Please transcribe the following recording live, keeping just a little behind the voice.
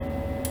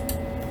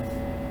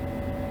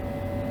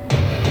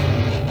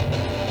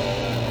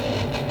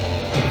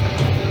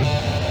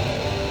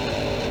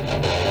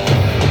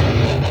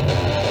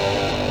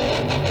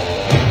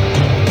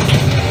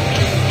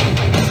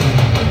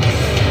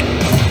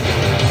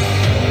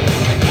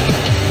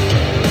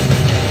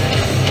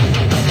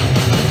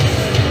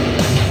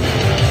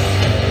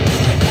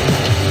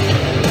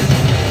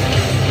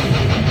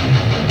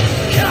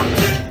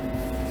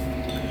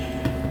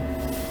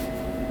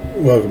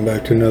Welcome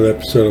back to another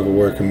episode of A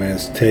Working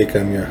Man's Take.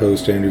 I'm your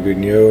host, Andrew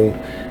Vigneault,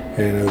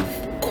 and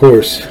of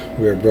course,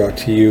 we are brought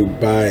to you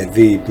by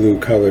the Blue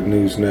Collar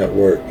News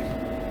Network.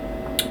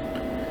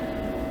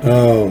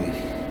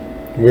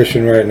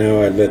 Wishing right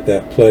now I'd let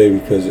that play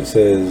because it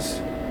says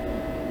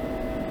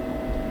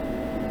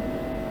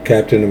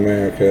Captain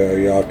America,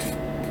 you have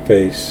to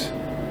face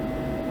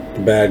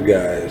the bad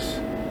guys.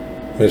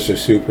 Mr.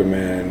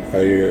 Superman,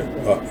 are you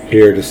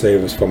here to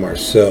save us from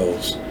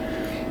ourselves?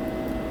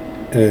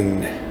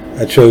 And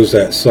I chose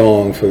that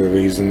song for the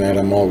reason that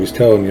I'm always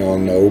telling y'all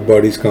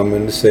nobody's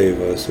coming to save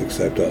us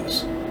except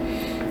us.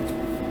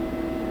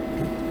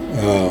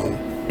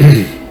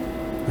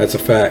 That's a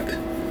fact.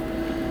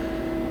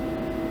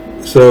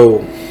 So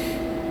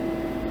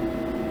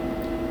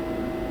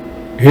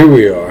here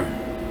we are,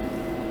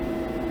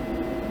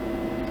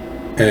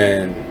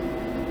 and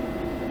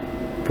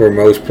for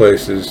most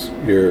places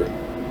your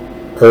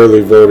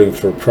early voting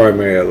for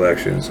primary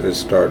elections is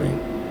starting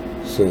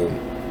soon,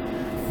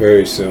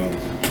 very soon.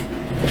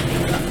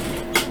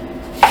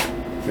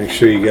 Make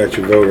sure you got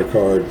your voter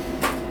card.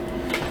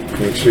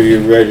 Make sure you're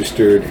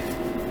registered.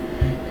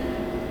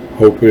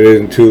 Hope it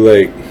isn't too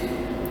late.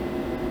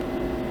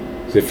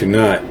 'Cause if you're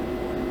not,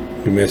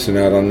 you're missing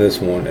out on this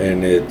one.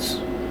 And it's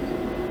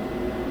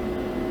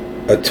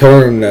a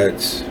term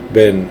that's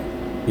been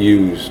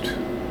used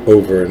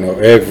over and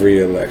over. Every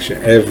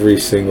election, every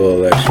single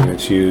election,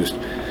 it's used.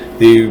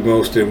 The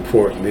most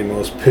important, the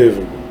most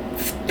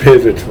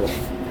pivotal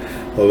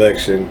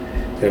election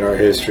in our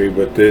history,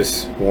 but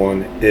this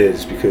one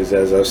is, because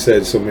as I've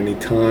said so many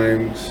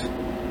times,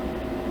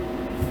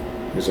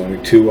 there's only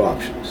two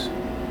options.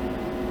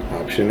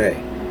 Option A,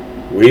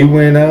 we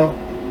win out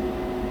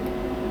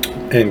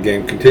and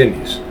game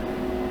continues.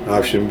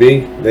 Option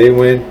B, they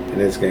win and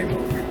it's game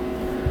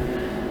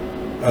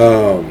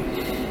over.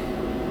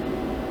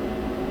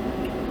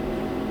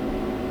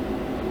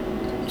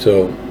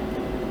 So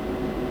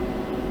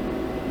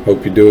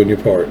hope you're doing your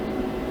part.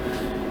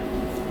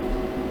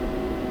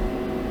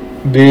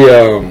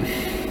 The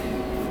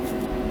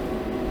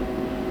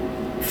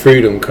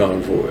Freedom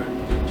Convoy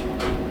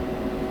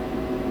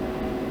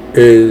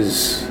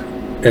is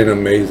an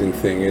amazing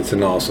thing. It's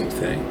an awesome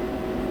thing.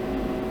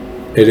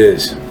 It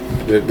is.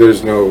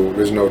 There's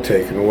no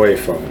taking away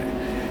from it.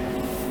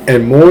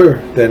 And more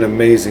than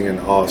amazing and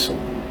awesome,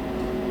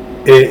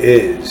 it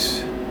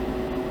is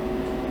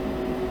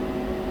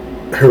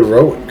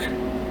heroic.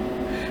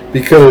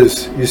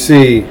 Because you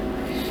see,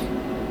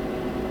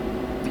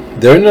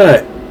 they're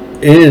not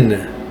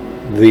in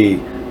the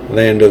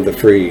land of the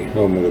free,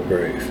 home of the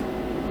brave.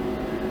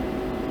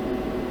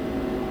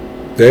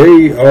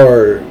 They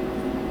are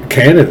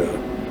Canada.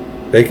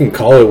 They can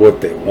call it what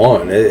they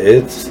want.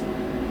 It's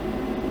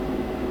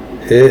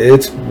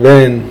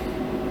been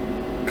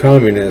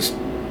communist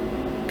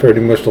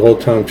pretty much the whole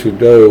time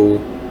Trudeau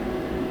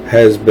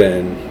has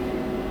been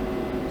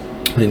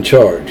in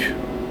charge,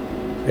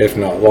 if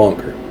not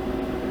longer.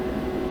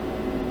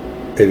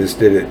 They just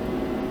did it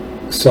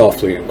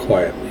softly and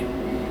quietly.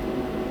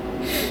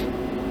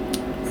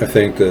 I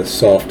think the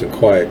soft and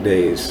quiet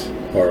days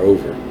are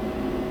over.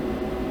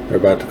 They're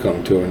about to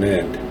come to an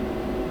end.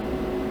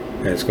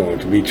 And it's going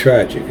to be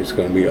tragic. It's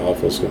going to be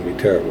awful. It's going to be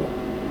terrible.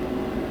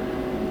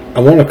 I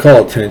want to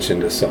call attention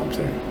to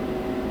something.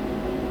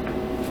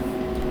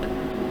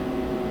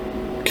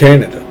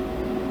 Canada.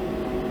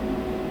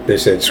 They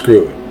said,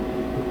 screw it.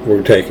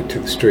 We're taking to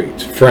the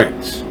streets.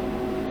 France.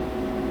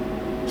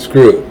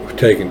 Screw it. We're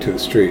taking to the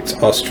streets.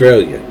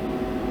 Australia.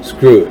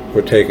 Screw it.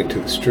 We're taking to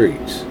the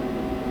streets.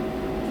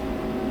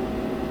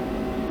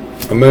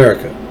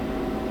 America,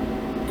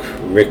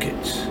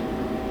 crickets.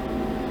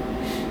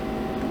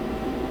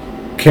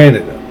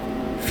 Canada,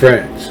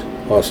 France,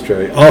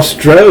 Australia.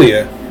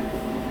 Australia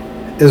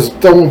is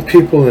throwing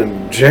people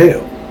in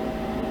jail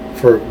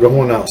for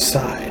going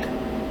outside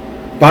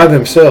by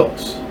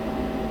themselves.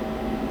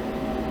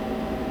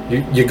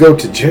 You go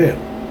to jail.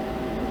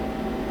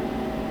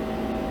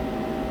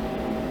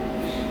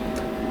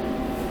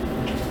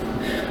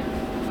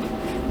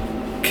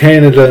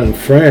 Canada and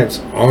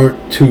France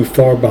aren't too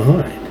far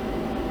behind.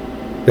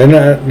 They're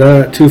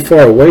not too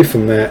far away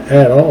from that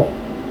at all.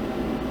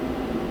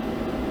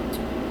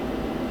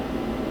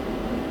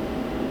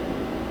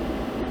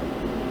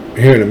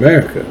 Here in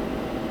America,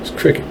 it's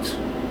crickets.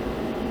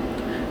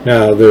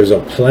 Now, there's a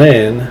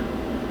plan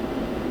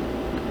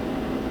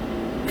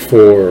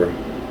for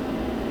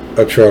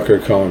a trucker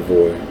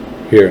convoy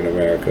here in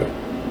America,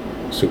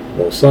 Super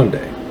Bowl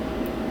Sunday.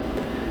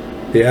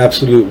 The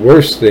absolute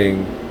worst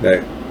thing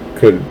that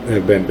could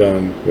have been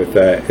done with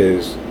that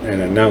is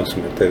an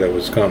announcement that it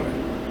was coming.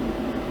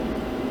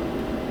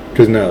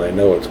 Because now they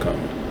know it's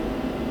coming.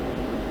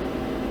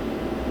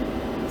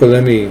 But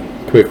let me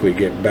quickly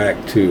get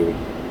back to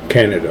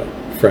Canada,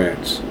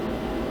 France,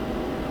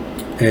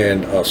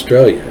 and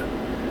Australia.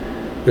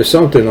 There's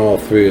something all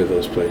three of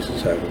those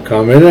places have in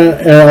common,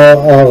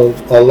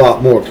 and a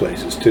lot more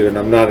places too, and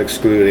I'm not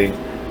excluding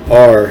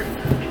our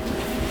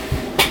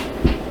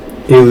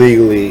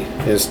illegally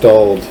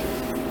installed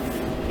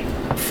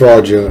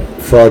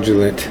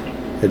fraudulent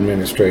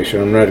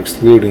administration. I'm not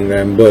excluding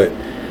them, but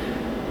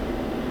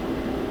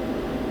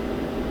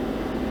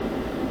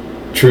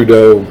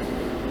Trudeau,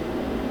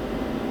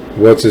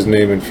 what's his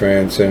name in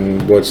France,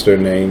 and what's their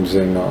names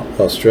in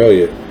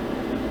Australia,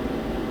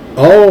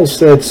 all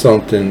said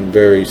something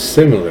very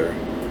similar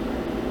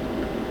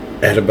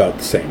at about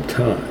the same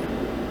time.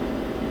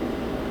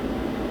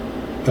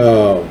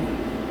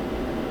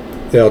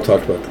 They all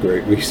talked about the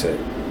Great Reset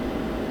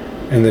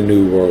and the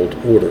New World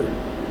Order.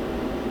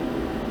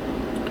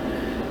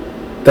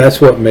 That's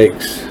what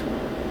makes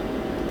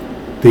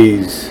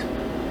these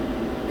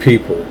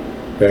people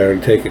that are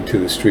taken to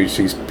the streets,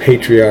 these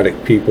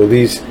patriotic people,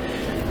 these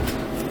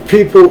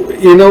people,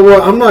 you know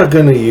what, I'm not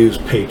going to use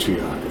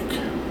patriotic.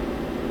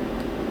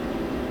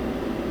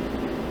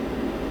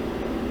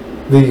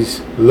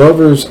 These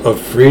lovers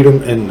of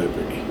freedom and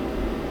liberty.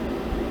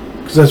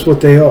 Because that's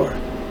what they are.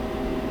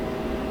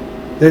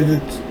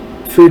 They're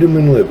freedom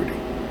and liberty.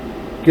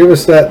 Give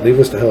us that, leave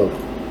us the hell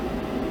alone.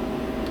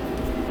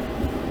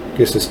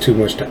 Guess it's too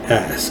much to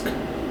ask.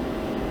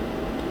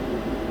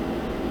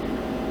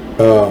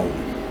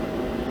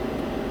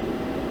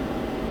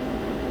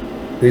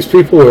 These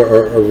people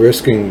are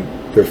risking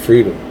their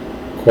freedom,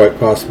 quite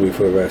possibly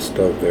for the rest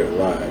of their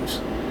lives.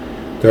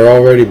 They're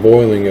already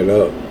boiling it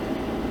up.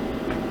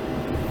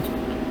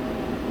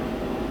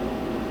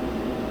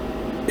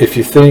 If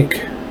you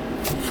think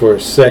for a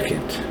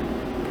second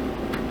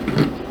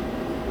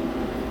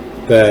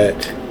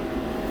that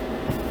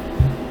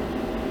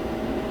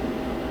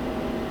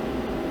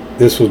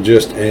this will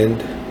just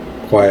end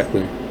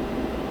quietly,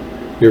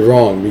 you're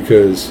wrong,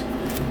 because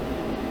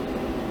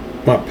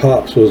my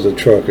pops was a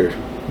trucker,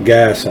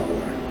 gas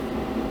hauler,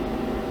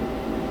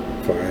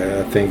 for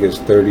I think it's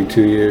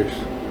 32 years.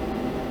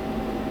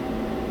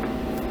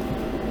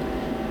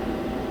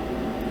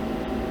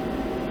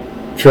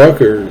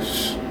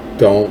 Truckers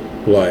don't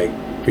like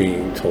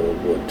being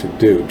told what to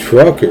do.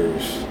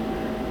 Truckers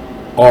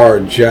are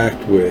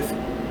jacked with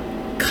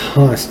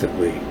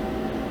constantly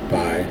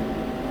by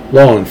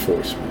law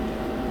enforcement.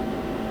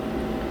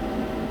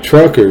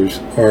 Truckers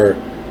are,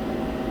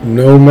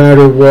 no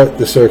matter what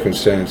the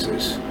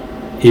circumstances,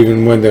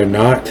 even when they're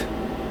not,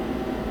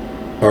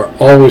 are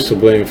always to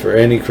blame for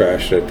any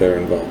crash that they're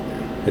involved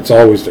in. It's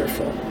always their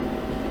fault.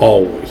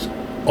 Always.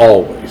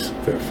 Always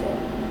their fault.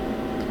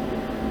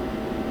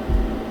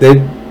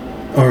 They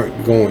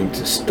aren't going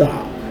to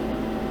stop.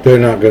 They're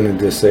not going to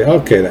just say,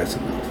 okay, that's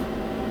enough.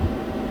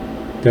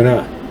 They're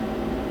not.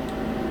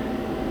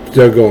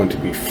 They're going to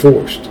be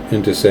forced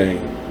into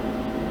saying,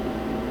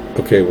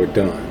 okay, we're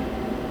done.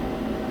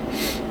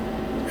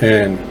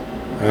 And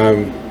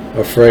I'm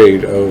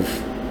afraid of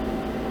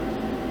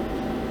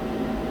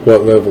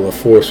what level of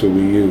force will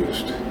be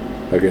used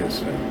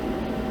against them.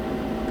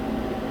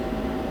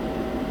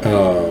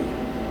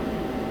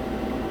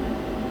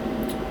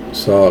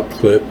 Saw a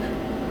clip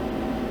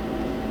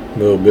a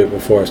little bit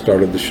before I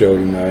started the show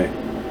tonight.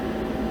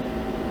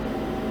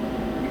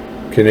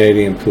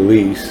 Canadian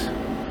police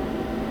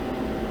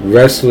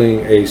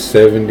wrestling a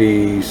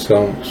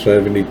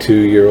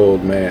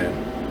 72-year-old man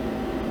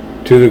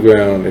to the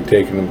ground and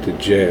taking him to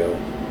jail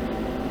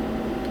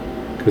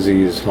because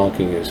he is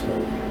honking his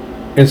horn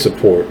in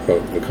support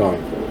of the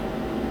convoy.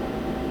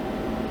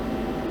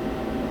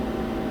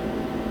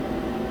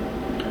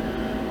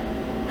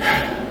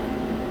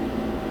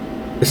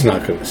 It's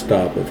not going to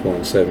stop with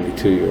one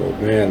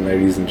 72-year-old man,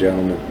 ladies and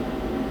gentlemen.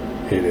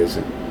 It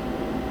isn't.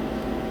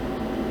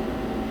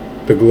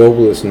 The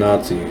globalist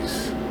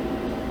Nazis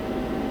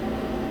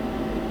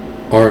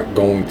aren't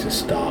going to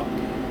stop.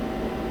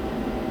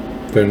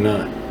 They're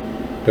not.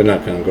 They're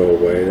not going to go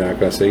away. They're not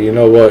going to say, you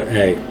know what,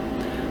 hey,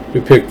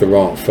 we picked the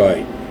wrong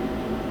fight.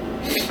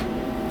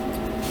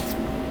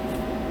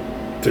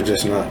 They're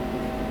just not.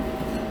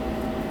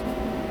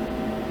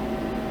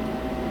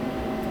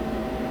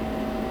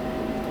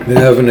 They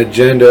have an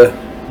agenda.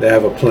 They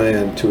have a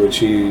plan to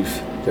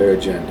achieve their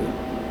agenda.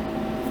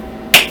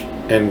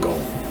 End goal.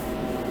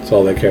 That's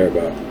all they care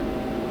about.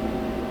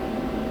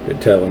 Been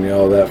telling you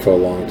all that for a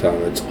long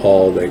time. That's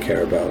all they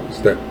care about. It's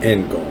their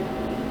end goal.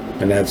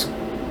 And that's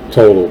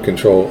total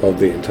control of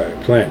the entire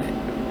planet.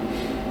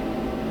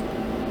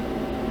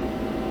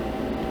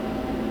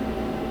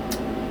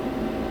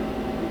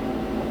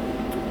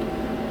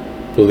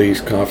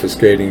 Police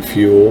confiscating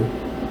fuel.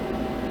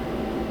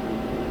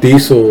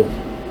 Diesel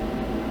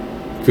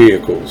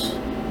vehicles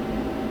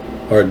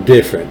are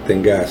different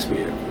than gas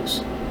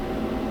vehicles.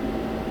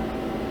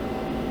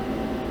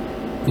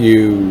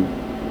 You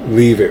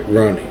leave it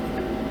running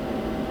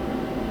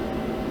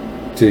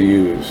to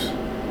use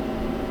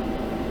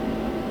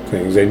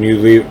things, and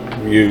you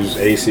use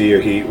AC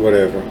or heat,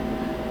 whatever.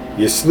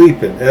 You're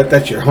sleeping.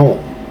 That's your home.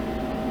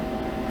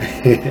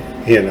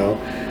 You know,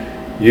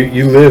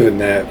 you live in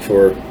that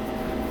for,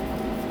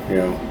 you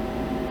know,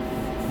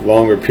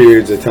 longer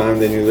periods of time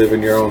than you live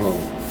in your own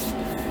home.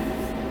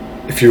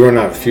 If you run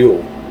out of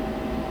fuel.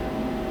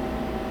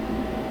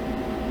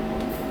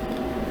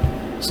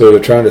 So they're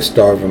trying to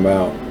starve them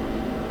out.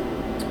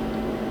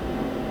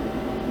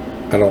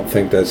 I don't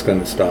think that's going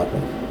to stop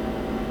them.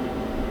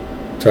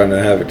 trying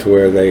to have it to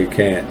where they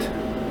can't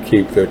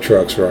keep their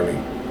trucks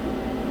running.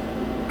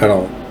 I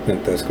don't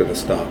think that's going to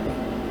stop them.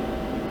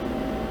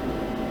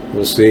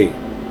 We'll see.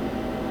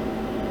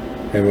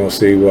 And we'll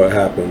see what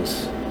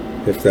happens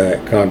if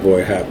that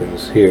convoy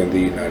happens here in the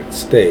United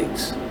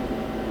States.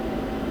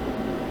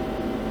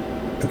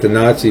 But the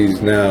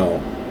Nazis now,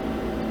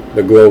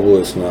 the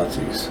globalist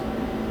Nazis,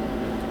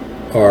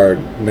 are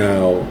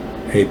now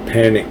a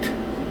panicked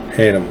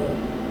animal.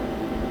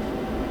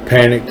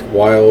 Panicked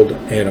wild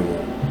animal.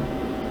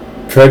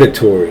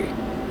 Predatory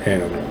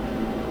animal.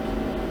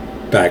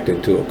 Backed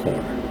into a corner.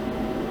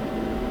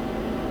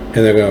 And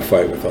they're going to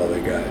fight with all they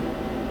got.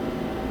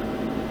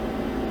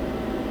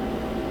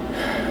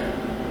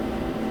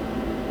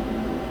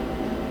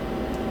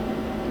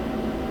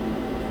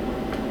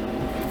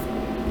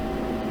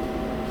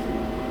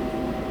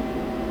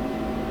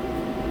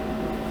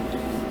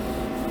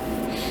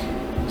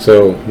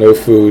 So, no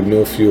food,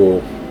 no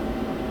fuel.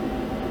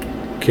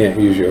 Can't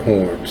use your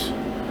horns.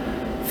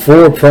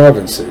 4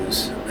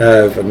 provinces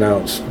have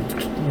announced,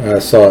 I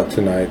saw it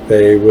tonight,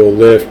 they will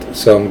lift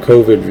some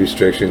COVID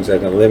restrictions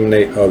and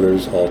eliminate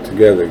others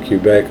altogether.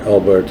 Quebec,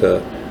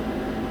 Alberta,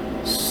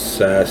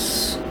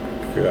 Saskatchewan,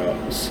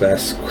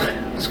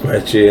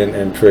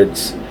 and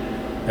Prince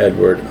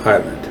Edward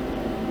Island.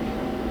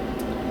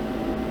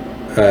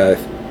 I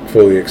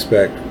fully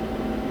expect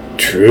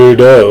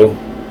Trudeau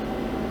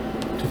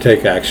to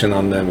take action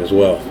on them as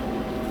well.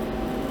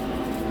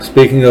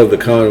 Speaking of the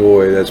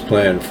convoy that's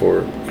planned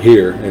for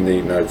here in the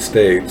United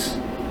States,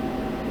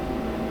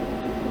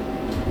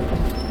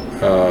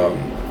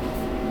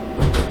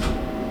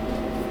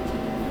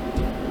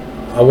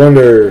 I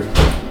wonder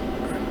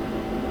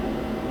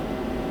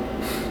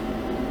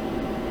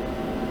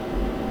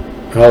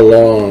how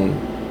long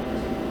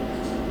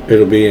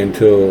it'll be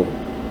until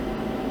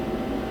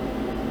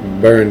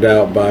burned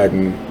out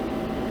Biden,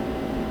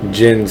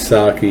 Jen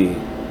Psaki,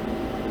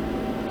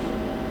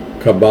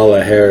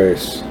 Kamala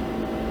Harris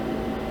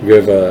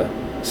give a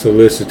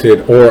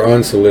solicited or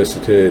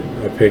unsolicited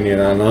opinion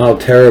on how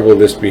terrible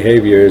this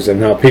behavior is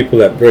and how people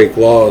that break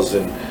laws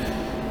and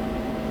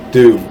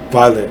do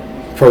violent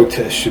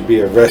protests should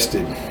be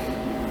arrested,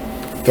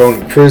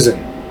 thrown in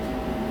prison.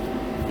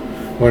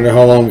 Wonder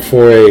how long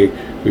before a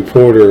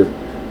reporter,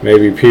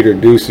 maybe Peter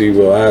Ducey,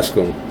 will ask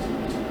them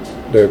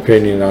their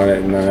opinion on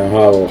it and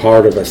how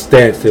hard of a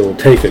stance they will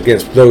take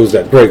against those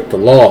that break the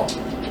law.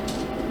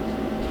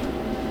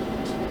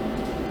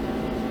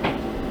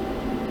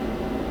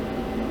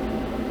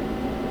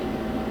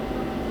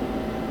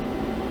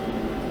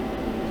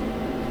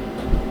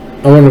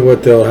 I wonder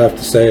what they'll have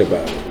to say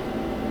about it.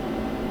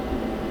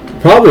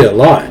 Probably a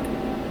lot,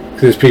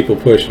 because there's people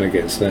pushing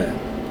against them.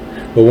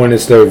 But when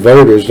it's their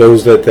voters,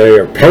 those that they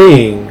are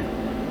paying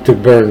to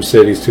burn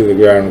cities to the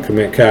ground and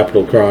commit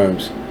capital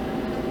crimes,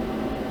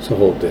 it's a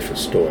whole different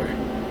story.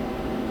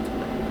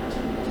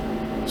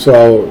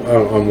 So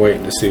I'm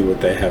waiting to see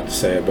what they have to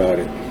say about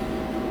it.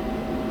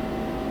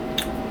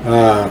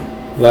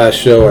 Last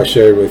show I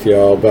shared with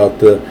y'all about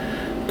the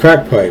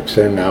crack pipes,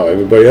 and now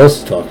everybody else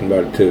is talking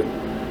about it too.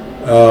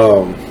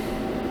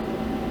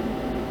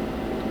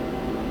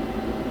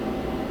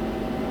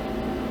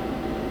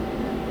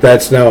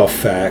 That's now a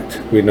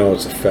fact. We know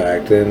it's a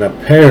fact, and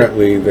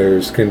apparently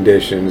there's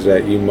conditions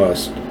that you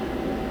must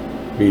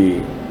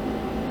be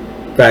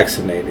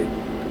vaccinated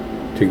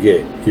to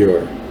get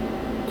your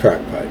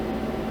crack pipe.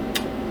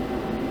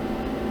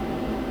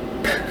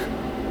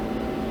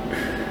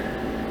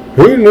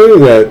 Who knew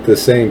that the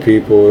same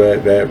people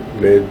that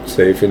did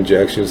safe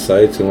injection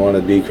sites and want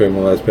to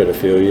decriminalize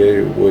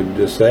pedophilia would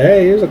just say,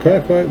 hey, here's a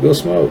crack pipe, go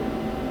smoke.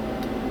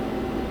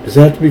 Does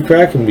it have to be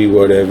crack? And be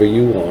whatever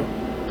you want.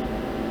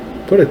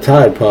 Put a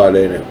Tide Pod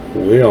in it.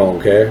 We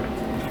don't care.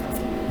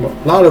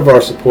 A lot of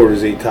our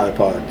supporters eat Tide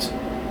Pods.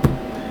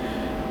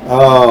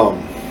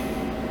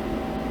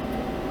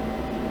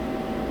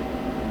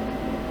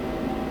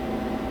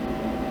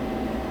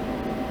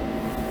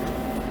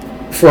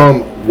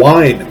 From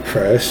Wine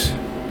Press,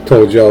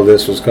 told y'all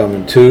this was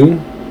coming too.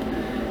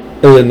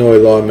 Illinois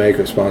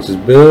lawmaker sponsors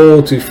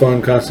bill to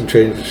fund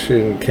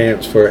concentration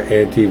camps for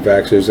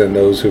anti-vaxxers and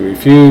those who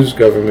refuse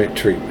government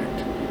treatment.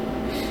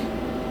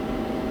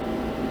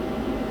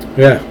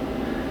 Yeah,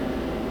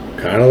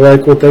 kind of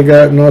like what they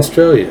got in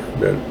Australia.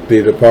 That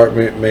the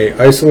department may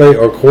isolate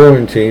or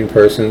quarantine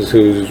persons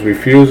whose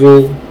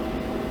refusal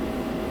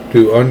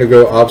to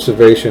undergo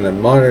observation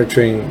and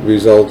monitoring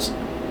results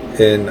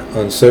in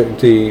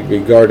uncertainty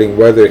regarding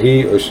whether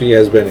he or she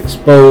has been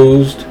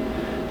exposed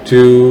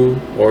to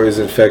or is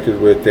infected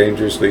with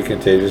dangerously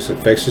contagious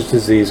infectious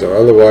disease or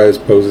otherwise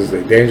poses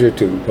a danger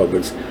to the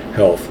public's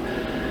health.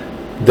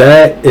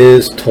 That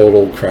is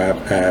total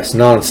crap ass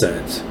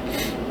nonsense.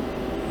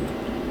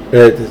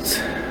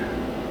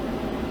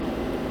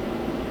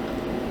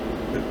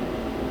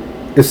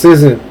 This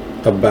isn't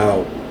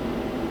about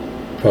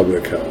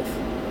public health.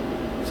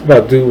 It's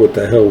about do what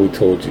the hell we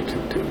told you to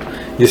do.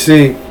 You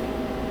see,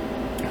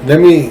 let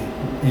me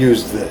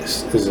use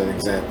this as an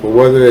example.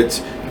 Whether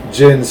it's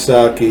Jen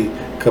Psaki,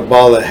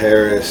 Kamala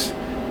Harris,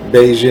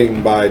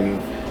 Beijing Biden,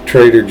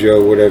 Trader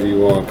Joe, whatever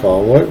you want to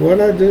call him. What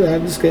I do? I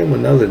just gave him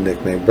another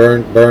nickname.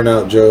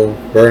 Burnout Joe,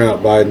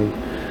 Burnout Biden.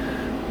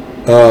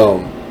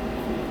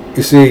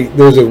 You see,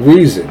 there's a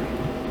reason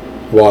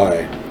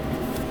why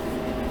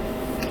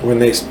when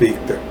they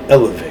speak they're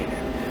elevated.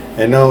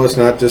 And no, it's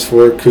not just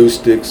for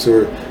acoustics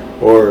or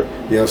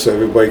so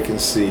everybody can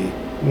see.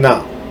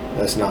 No,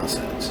 that's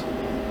nonsense.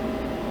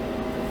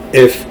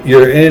 If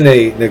you're in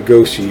a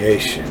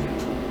negotiation,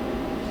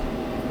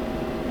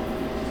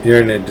 you're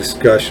in a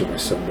discussion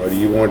with somebody,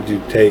 you want to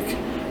take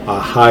a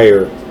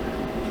higher,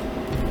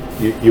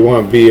 you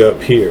want to be up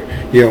here,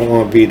 you don't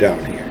want to be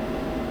down here.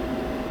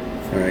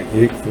 All right,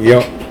 you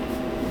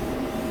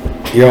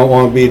don't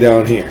want to be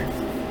down here,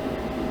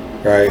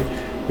 right?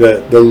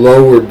 The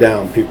lower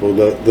down people,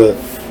 the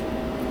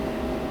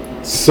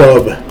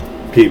sub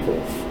people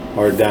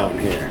are down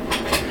here.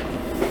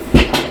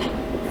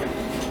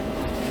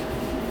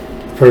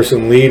 The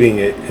person leading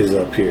it is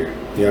up here.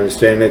 You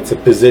understand? It's a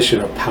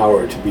position of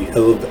power to be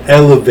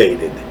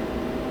elevated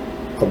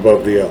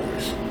above the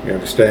others. You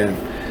understand?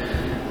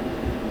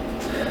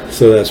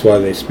 So that's why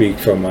they speak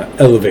from an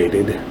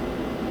elevated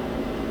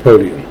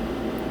podium.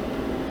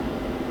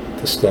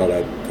 Just thought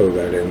I'd throw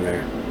that in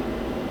there.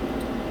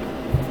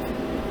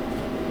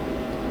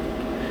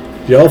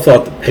 If y'all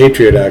thought the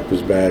Patriot Act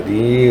was bad,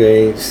 you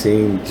ain't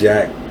seen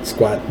jack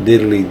squat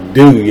diddly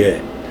do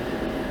yet.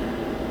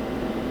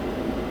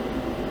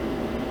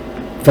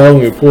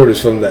 Following report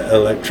is from the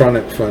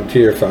Electronic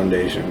Frontier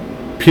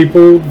Foundation.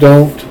 People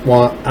don't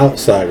want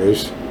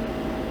outsiders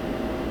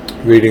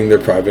reading their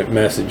private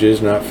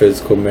messages, not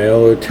physical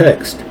mail or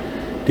text,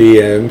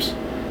 DMs,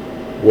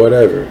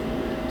 whatever.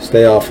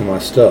 Stay off of my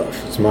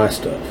stuff. It's my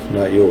stuff,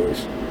 not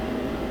yours.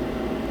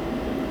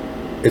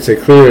 It's a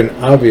clear and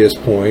obvious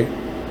point,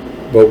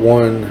 but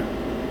one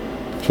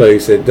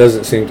place it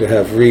doesn't seem to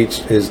have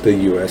reached is the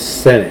U.S.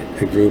 Senate,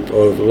 a group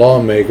of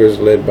lawmakers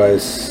led by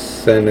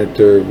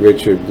Senator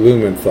Richard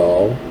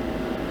Blumenthal,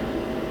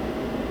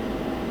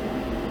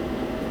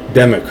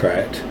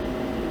 Democrat.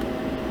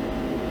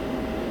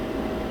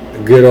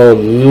 Good old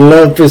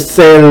love for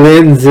sale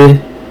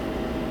Lindsey.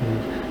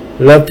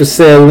 Love for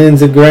sale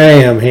Lindsey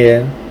Graham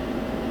here.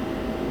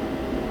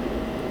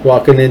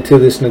 Walking into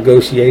this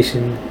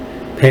negotiation,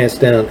 pants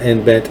down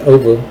and bent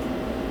over.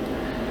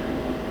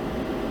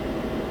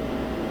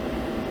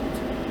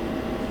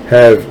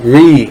 Have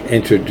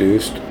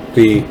reintroduced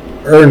the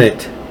Earn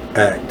It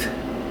Act,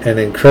 an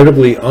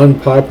incredibly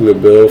unpopular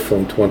bill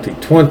from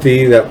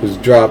 2020 that was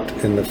dropped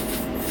in the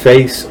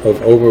face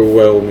of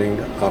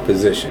overwhelming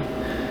opposition.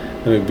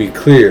 Let me be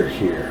clear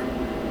here,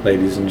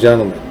 ladies and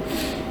gentlemen.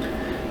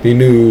 The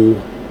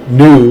new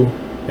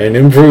and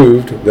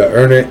improved the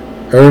Earn It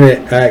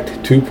Act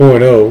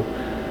 2.0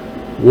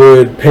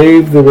 would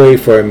pave the way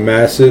for a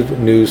massive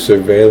new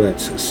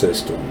surveillance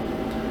system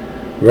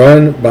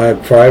run by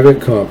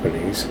private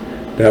companies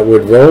that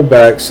would roll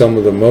back some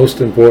of the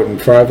most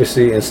important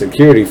privacy and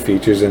security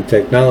features and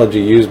technology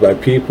used by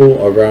people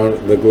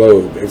around the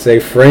globe. It's a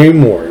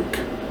framework.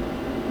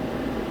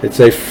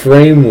 It's a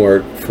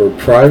framework for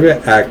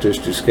private actors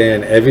to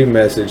scan every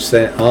message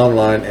sent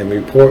online and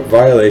report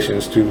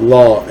violations to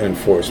law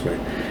enforcement.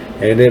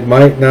 And it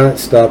might not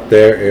stop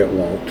there, it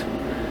won't.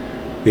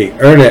 The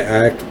Earn It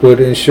Act would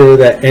ensure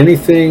that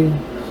anything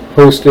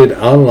hosted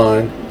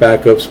online,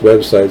 backups,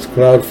 websites,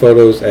 cloud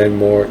photos, and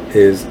more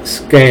is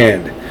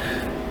scanned.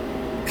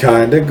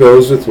 Kinda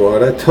goes with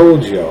what I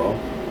told y'all,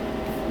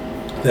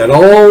 that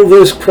all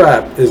this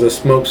crap is a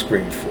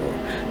smokescreen for.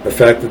 The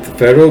fact that the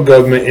federal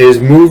government is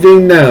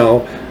moving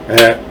now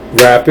at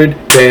rapid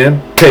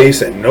damn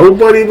pace, and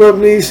nobody but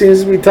me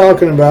seems to be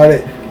talking about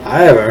it. I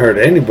haven't heard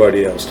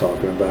anybody else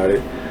talking about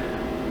it.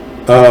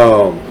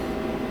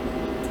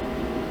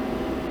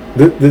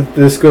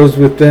 This goes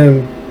with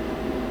them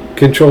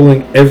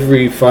controlling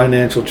every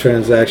financial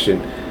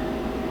transaction,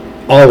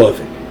 all of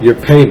it, your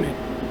payment,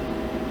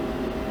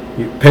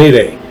 your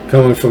payday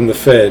coming from the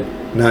Fed,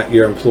 not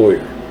your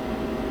employer.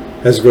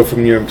 Has to go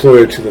from your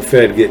employer to the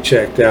Fed, get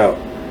checked out,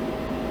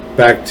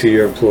 back to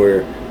your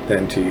employer,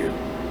 then to you.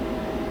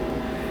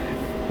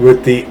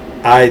 With the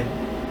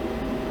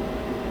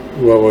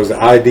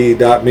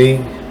ID.me,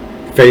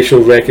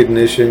 facial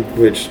recognition,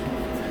 which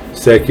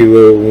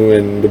Secular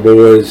and the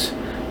boys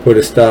put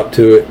a stop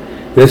to it.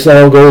 This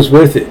all goes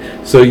with it.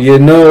 So you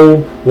know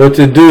what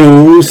to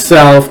do,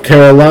 South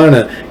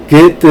Carolina.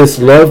 Get this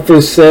love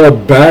for sale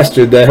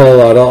bastard the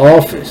hell out of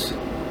office.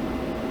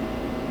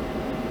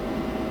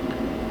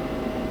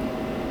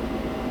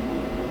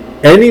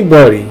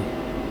 Anybody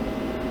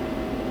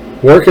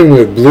working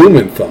with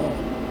Blumenthal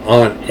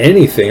on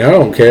anything, I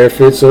don't care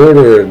if it's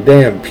order a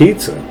damn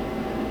pizza,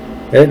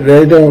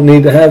 they don't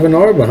need to have an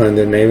R behind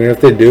their name, and if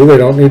they do, they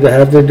don't need to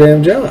have their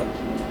damn job.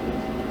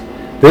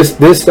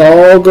 This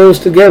all goes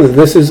together.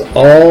 This is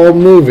all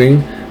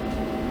moving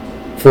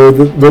for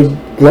the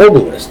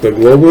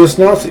globalist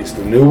Nazis,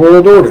 the New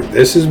World Order.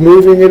 This is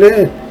moving it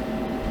in.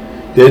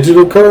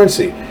 Digital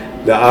currency,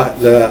 the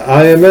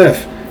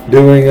IMF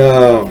doing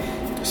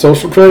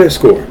social credit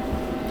score.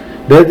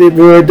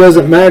 It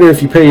doesn't matter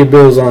if you pay your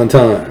bills on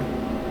time.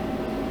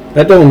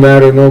 That don't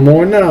matter no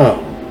more.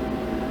 No.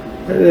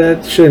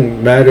 That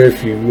shouldn't matter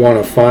if you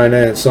want to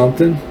finance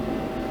something.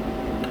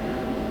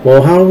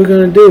 Well, how are we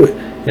going to do it?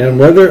 And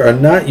whether or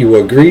not you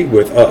agree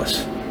with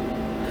us.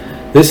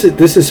 This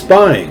is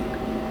spying,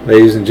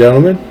 ladies and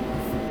gentlemen.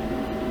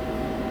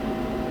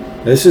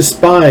 This is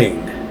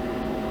spying,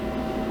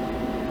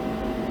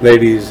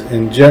 ladies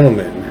and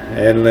gentlemen.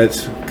 And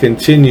let's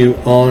continue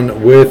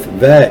on with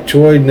that.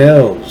 Troy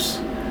Nehls,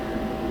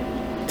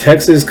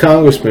 Texas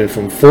congressman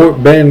from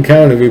Fort Bend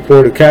County,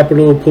 reported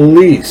Capitol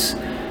Police.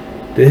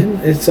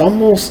 It's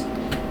almost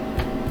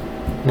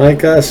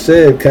like I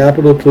said,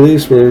 Capitol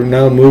Police were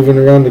now moving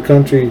around the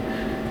country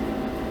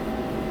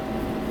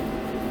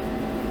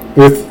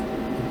with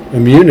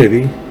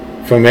immunity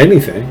from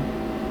anything,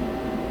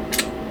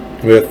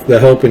 with the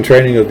help and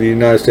training of the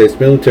United States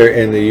military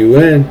and the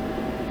UN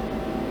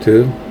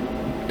to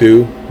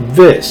do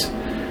this.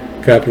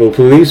 Capitol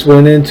Police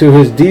went into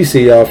his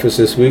D.C. office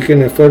this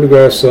weekend and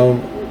photographed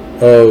some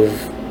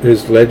of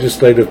his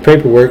legislative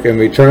paperwork and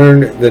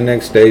returned the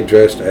next day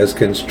dressed as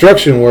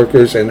construction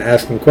workers and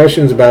asking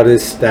questions about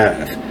his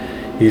staff.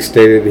 He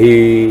stated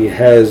he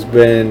has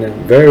been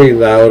very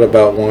loud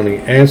about wanting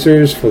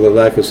answers for the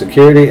lack of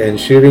security and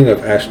shooting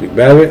of Ashley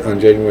Babbitt on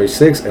January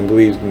 6th and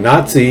believes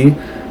Nazi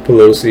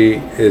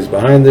Pelosi is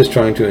behind this,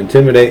 trying to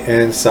intimidate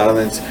and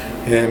silence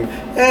him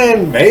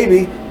and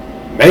maybe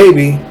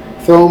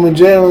throw him in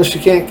jail if she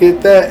can't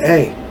get that.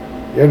 Hey,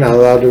 you're not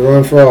allowed to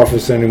run for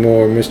office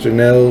anymore, Mr.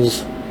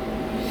 Nehls.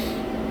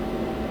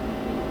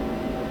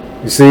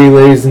 You see,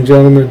 ladies and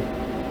gentlemen?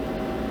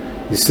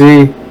 You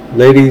see,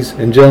 ladies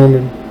and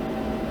gentlemen?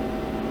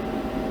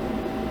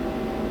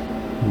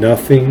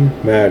 Nothing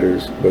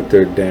matters but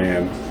their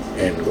damn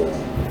end goal.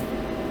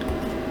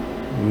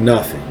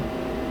 Nothing.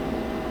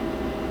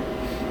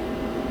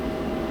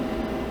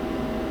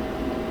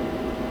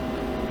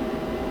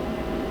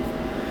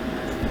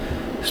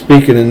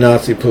 Speaking of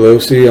Nazi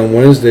Pelosi, on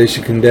Wednesday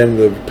she condemned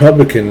the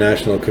Republican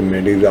National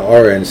Committee, the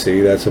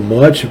RNC. That's a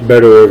much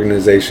better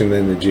organization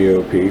than the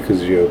GOP, because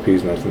the GOP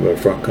is nothing but a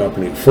front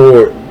company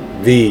for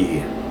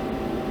the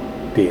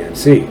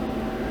DNC.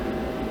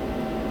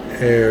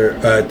 Their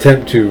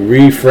attempt to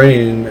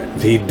reframe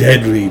the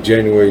deadly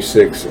January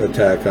 6th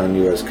attack on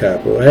U.S.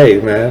 Capitol. Hey,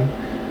 man,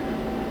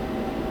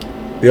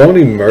 the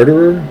only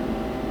murderer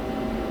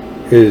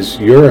is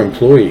your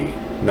employee,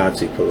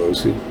 Nazi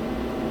Pelosi,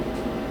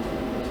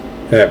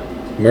 that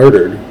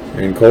murdered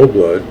in cold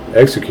blood,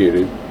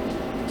 executed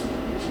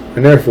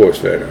an Air Force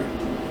veteran.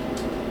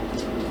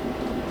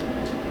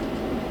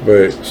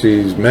 But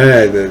she's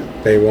mad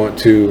that they want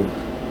to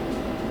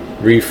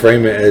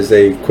reframe it as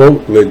a,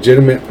 quote,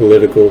 legitimate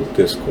political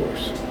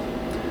discourse.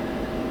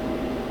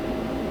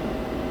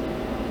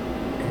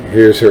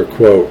 Here's her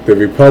quote.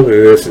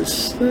 This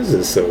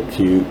is so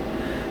cute.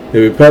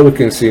 The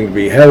Republicans seem to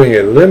be having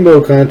a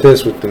limbo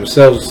contest with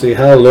themselves to see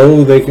how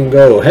low they can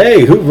go.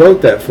 Hey, who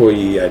wrote that for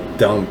you, you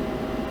dumb?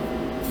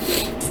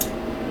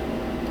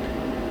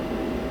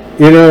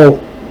 You know,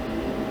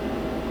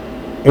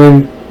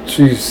 when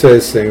she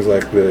says things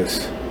like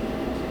this,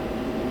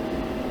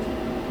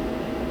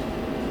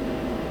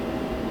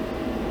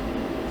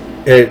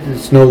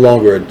 it's no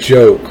longer a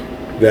joke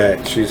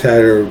that she's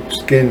had her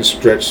skin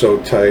stretched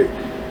so tight.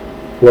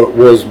 What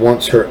was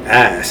once her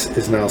ass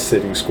is now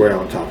sitting square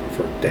on top of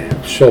her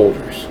damn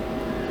shoulders.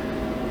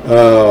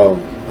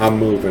 I'm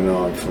moving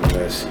on from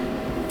this.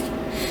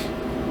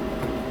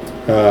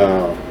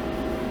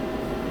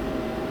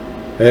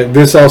 And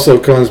this also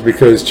comes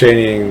because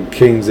Cheney and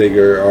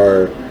Kinzinger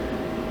are,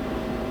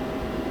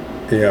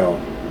 you know,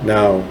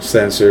 now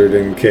censored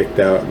and kicked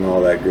out and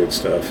all that good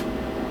stuff.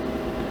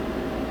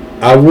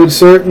 I would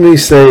certainly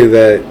say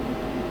that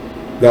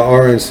the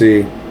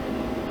RNC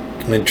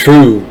and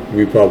true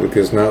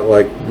Republicans, not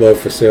like Love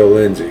for Sale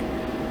Lindsay,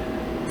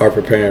 are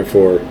preparing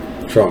for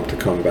Trump to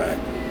come back.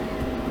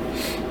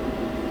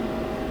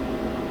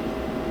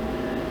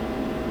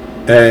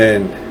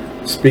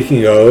 And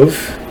speaking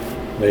of,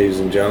 ladies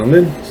and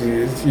gentlemen,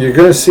 you're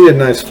going to see a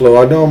nice flow.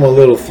 I know I'm a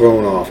little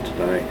thrown off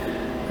tonight.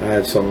 I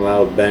had some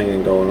loud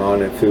banging going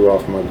on. It threw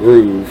off my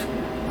groove.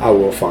 I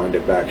will find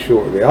it back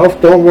shortly.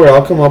 Don't worry,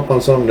 I'll come up on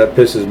something that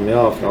pisses me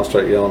off and I'll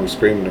start yelling and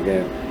screaming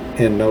again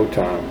in no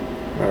time.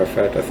 Matter of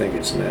fact, I think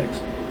it's next.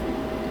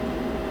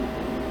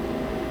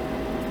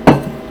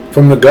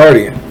 From The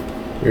Guardian.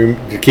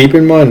 Keep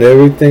in mind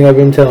everything I've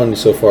been telling you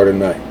so far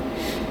tonight.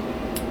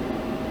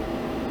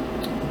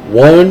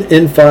 1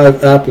 in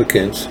 5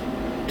 applicants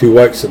to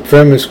white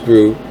supremacist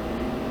group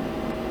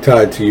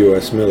tied to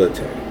U.S.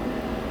 military.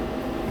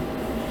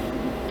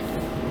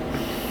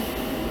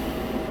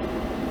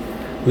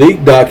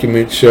 Leaked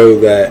documents show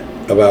that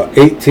about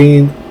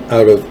 18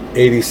 out of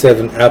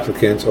 87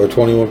 applicants, or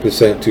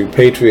 21% to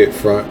Patriot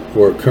Front,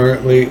 were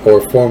currently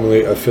or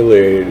formerly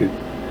affiliated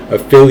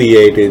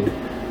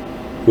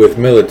with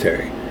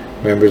military.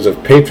 Members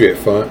of Patriot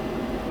Front,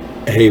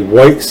 a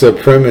white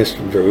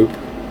supremacist group,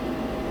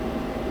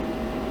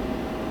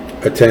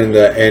 attend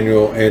the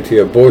annual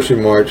anti-abortion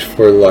March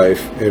for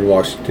Life in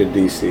Washington,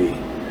 D.C.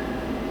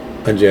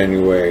 on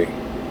January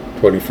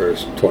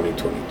 21st,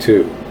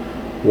 2022.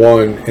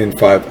 1 in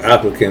 5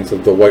 applicants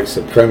of the white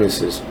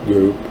supremacist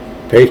group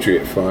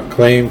Patriot Front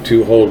claim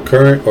to hold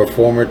current or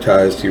former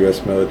ties to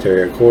U.S.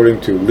 military,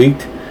 according to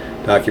leaked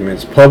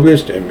documents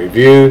published and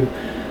reviewed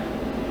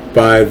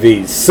by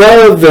the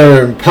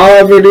Southern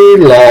Poverty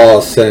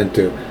Law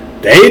Center.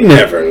 They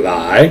never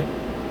lie.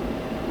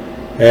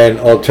 An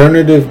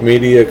alternative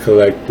media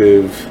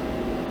collective,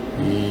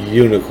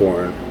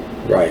 Unicorn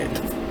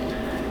Riot.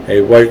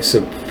 A white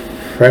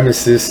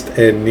supremacist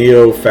and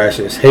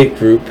neo-fascist hate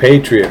group,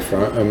 Patriot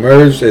Front,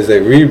 emerged as a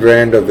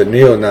rebrand of the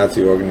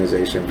neo-Nazi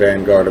organization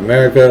Vanguard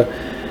America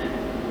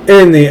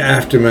in the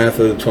aftermath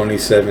of the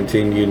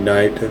 2017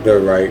 Unite the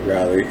Right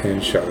rally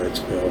in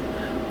Charlottesville,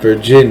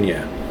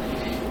 Virginia.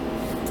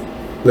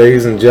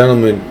 Ladies and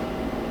gentlemen,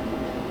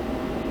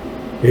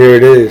 here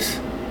it is.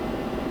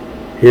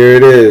 Here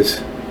it is.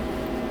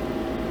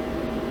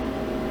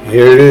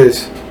 Here it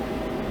is.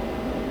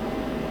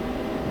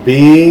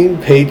 Being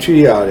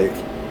patriotic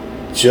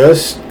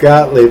just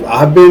got labeled.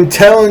 I've been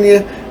telling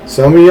you.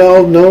 Some of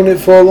y'all have known it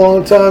for a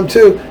long time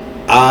too.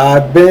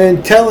 I've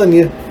been telling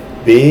you.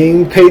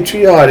 Being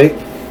patriotic.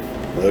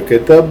 Look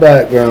at the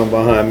background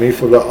behind me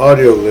for the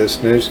audio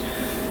listeners.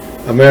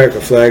 America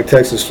flag,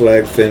 Texas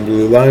flag, thin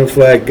blue line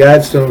flag,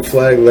 Gladstone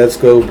flag, let's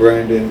go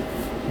Brandon,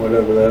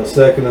 whatever that,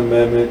 Second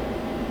Amendment,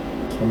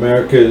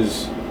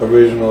 America's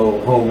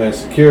original Homeland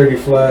Security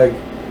flag,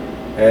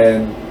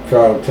 and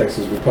proud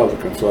Texas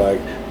Republican flag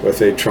with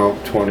a Trump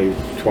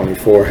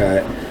 2024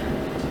 hat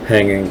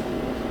hanging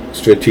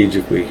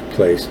strategically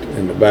placed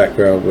in the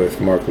background with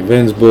Mark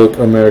Levin's book,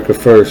 America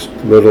First,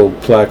 little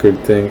placard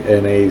thing,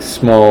 and a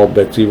small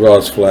Betsy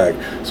Ross flag.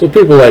 So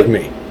people like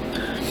me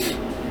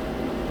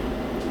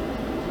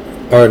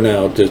are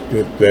now just,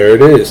 there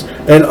it is.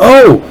 And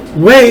oh,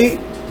 wait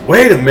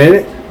a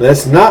minute.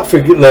 Let's not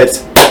forget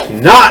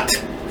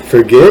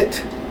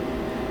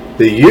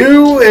the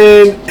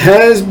UN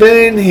has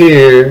been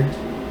here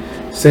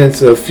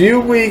since a few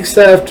weeks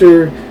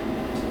after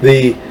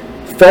the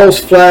false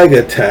flag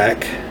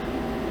attack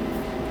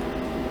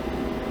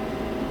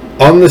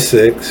on the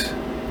 6th,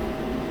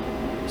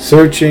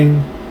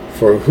 searching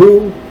for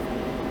who?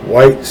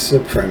 White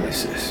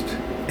supremacist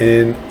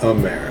in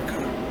America.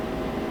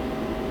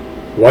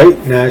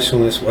 White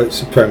nationalist, white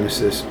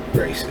supremacist,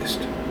 racist,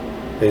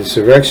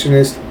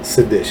 insurrectionist,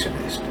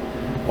 seditionist,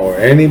 or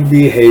any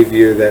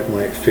behavior that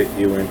might fit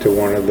you into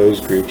one of those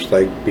groups,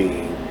 like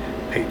being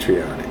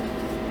patriotic.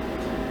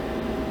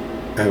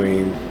 I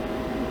mean,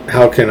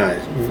 how can I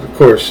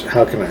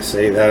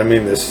say that? I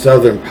mean, the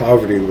Southern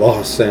Poverty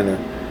Law Center,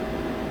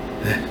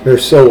 they're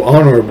so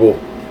honorable.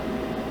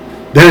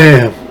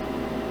 Damn,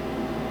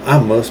 I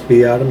must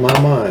be out of my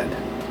mind.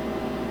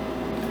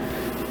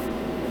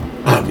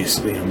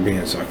 Obviously, I'm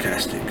being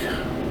sarcastic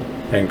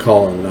and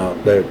calling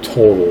out their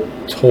total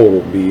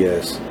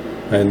BS.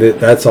 And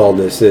that's all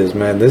this is,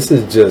 man. This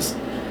is just,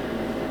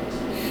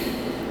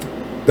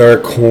 they're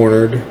a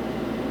cornered,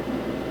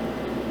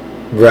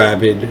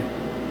 rabid,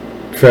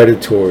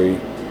 predatory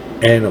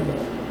animal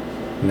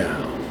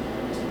now.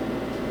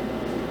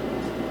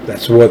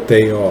 That's what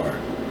they are.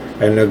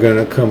 And they're going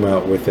to come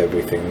out with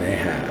everything they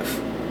have.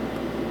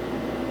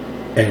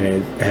 And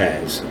it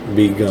has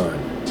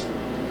begun.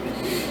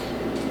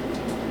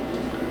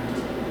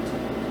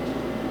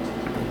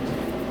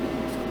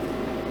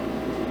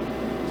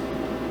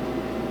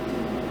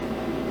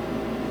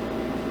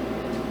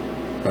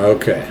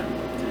 Okay.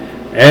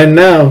 And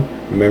now,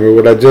 remember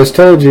what I just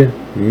told you.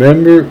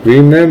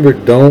 Remember,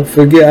 don't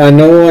forget. I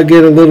know I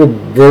get a little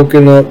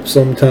broken up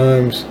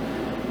sometimes.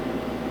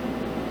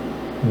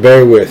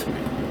 Bear with me.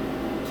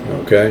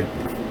 Okay?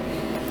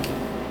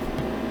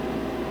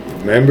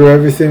 Remember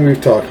everything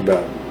we've talked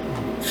about.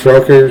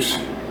 Truckers,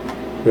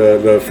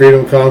 the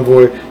Freedom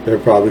Convoy, they're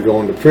probably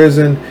going to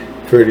prison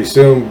pretty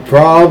soon.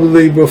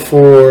 Probably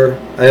before,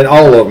 and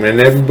all of them, and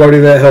everybody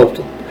that helped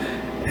them.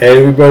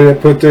 Everybody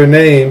that put their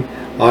name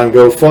on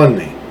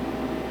GoFundMe.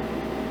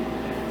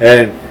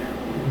 And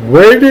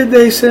where did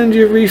they send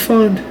your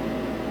refund?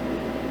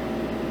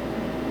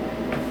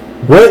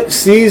 What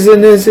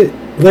season is it?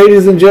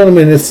 Ladies and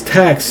gentlemen, it's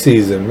tax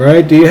season,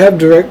 right? Do you have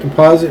direct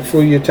deposit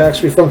for your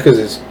tax refund? Because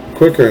it's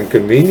quicker and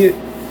convenient.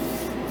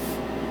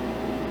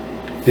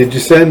 Did you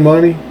send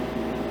money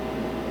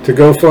to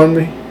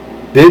GoFundMe?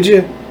 Did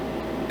you?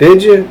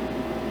 Did you?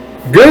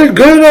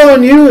 Good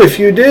on you if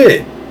you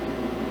did.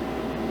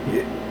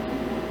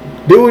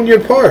 Doing your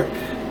part.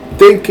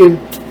 Thinking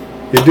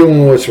you're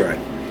doing what's right.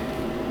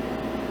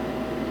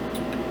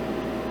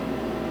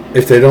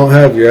 If they don't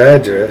have your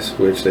address,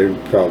 which they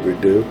probably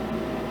do,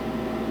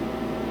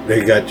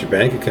 they got your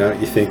bank account.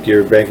 You think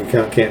your bank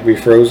account can't be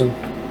frozen?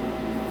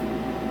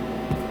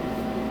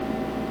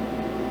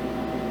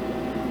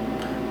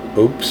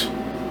 Oops.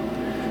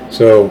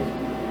 So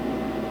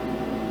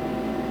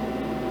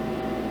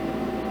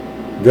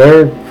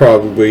they're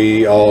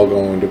probably all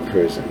going to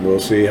prison. We'll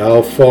see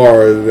how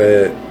far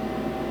that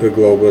the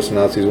globalist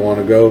Nazis want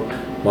to go.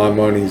 My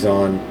money's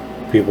on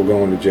people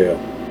going to jail.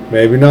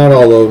 Maybe not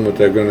all of them, but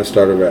they're going to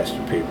start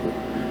arresting people.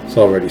 It's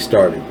already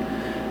started.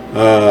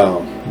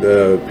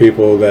 the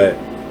people that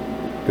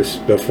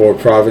the 4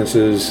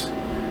 provinces,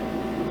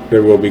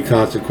 there will be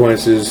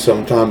consequences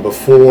sometime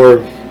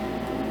before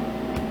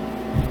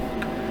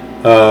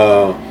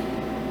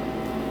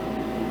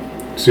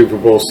Super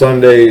Bowl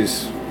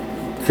Sunday's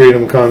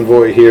Freedom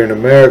Convoy here in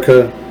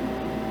America.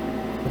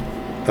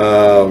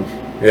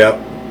 Yep.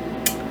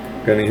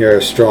 Going to hear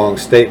a strong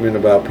statement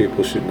about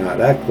people should not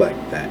act like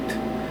that.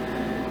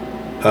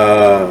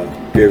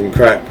 Giving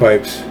crack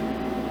pipes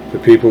to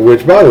people,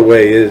 which by the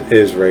way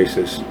is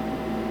racist.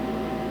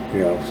 You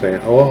know,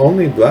 saying, oh,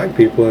 only black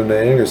people in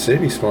the inner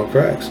city smoke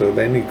crack, so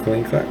they need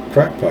clean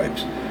crack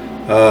pipes.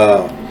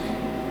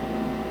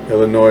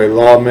 Illinois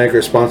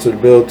lawmakers sponsored a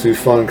bill to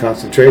fund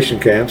concentration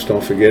camps.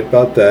 Don't forget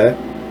about that.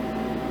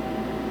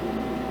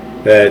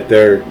 That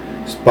they're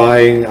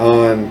spying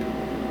on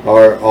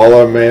all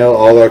our mail,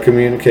 all our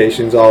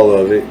communications, all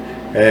of it.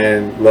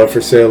 And Love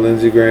for Sale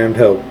Lindsey Graham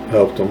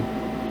helped them.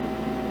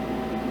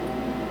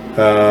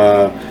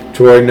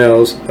 Troy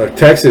Nels, a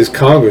Texas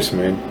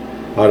congressman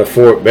out of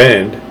Fort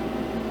Bend,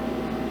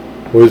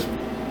 was,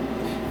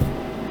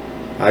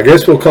 I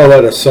guess we'll call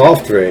that a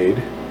soft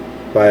raid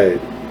by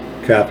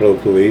Capitol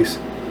Police.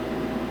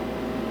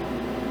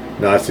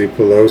 Nazi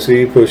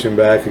Pelosi pushing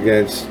back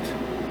against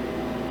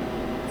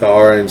the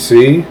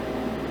RNC.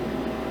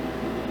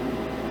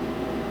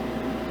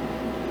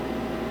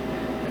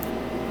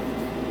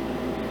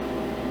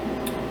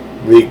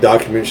 Leaked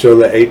documents show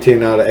that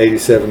 18 out of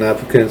 87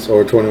 applicants,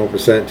 or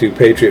 21%, to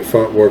Patriot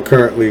Front were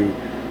currently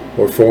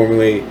or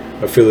formerly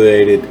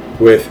affiliated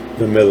with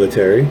the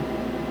military,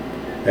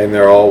 and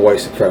they're all white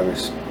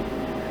supremacists.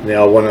 And they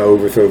all want to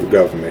overthrow the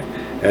government,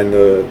 and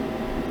the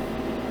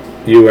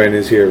UN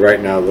is here right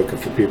now looking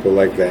for people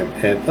like them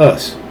and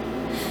us.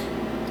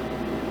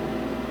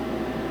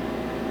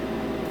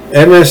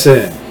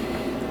 MSN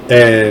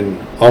and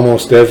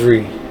almost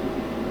every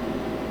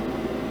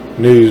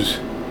news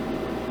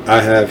I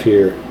have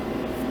here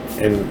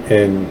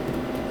in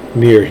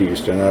near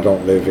Houston. I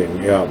don't live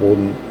in, we'll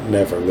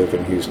never live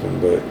in Houston,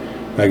 but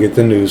I get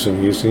the news from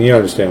Houston. You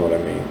understand what I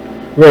mean.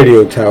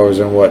 Radio towers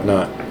and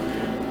whatnot.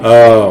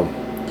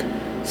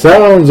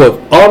 Sounds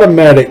of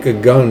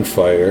automatic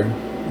gunfire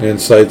and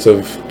sights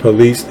of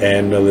police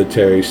and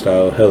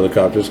military-style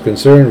helicopters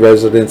concerned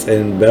residents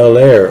in Bel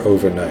Air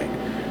overnight.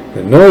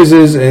 The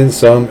noises in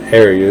some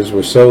areas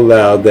were so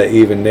loud that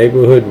even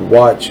neighborhood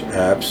watch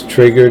apps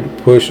triggered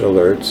push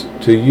alerts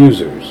to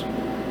users.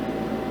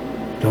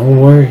 Don't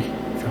worry,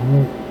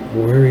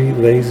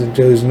 ladies and gentlemen.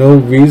 There's no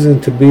reason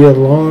to be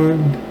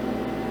alarmed.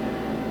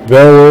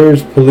 Bel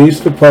Air's police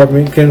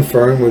department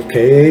confirmed with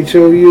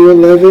KHOU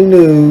 11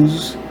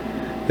 News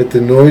that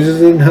the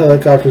noises in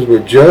helicopters were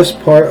just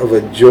part of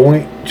a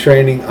joint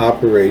training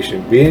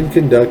operation being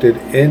conducted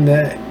in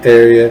that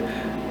area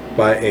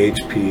by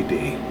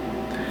HPD.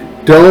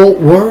 Don't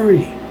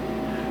worry.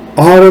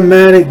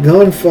 Automatic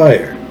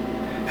gunfire.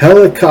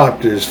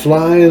 Helicopters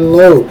flying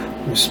low,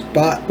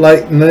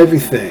 spotlight and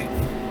everything.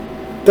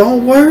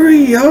 Don't worry,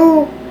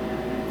 yo.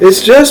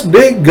 It's just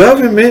big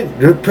government.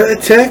 They're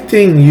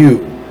protecting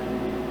you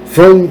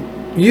from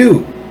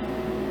you.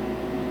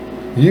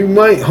 You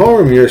might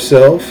harm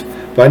yourself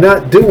by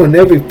not doing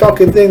every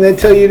fucking thing they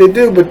tell you to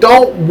do, but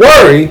don't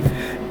worry.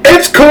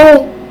 It's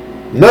cool.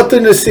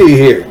 Nothing to see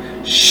here.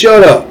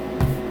 Shut up.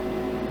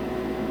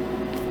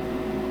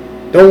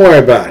 Don't worry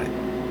about it.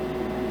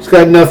 It's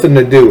got nothing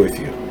to do with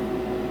you.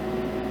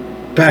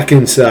 Back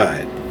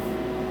inside.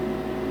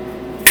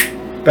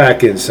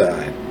 Back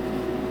inside.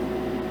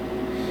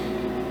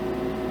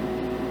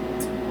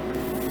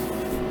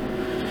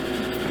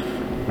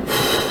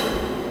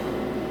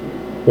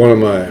 One of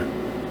my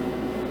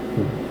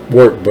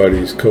work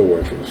buddies,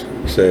 co-workers,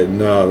 said,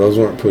 "No, those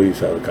weren't police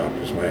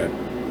helicopters, man.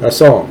 I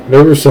saw them.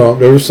 There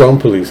were some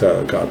police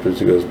helicopters."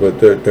 He goes, "But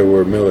there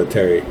were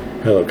military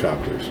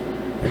helicopters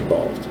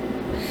involved.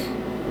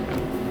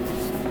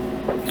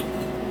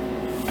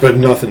 But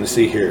nothing to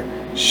see here.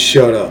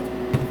 Shut up.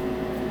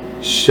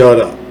 Shut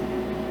up."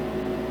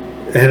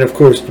 And of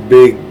course the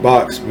big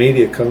box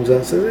media comes out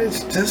and says,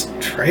 "It's just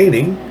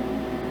training.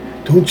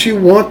 Don't you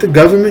want the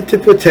government to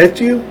protect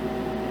you?"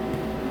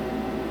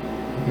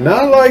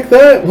 Not like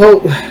that. Well,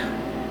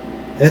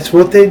 that's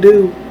what they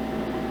do.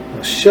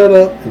 Now shut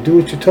up and do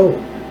what you're told.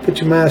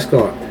 Put your mask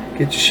on.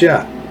 Get your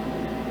shot.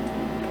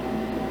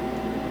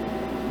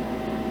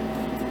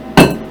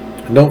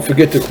 And don't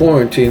forget to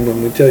quarantine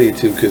when we tell you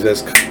to, because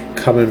that's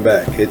coming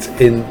back. It's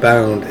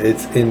inbound.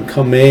 It's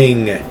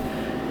incoming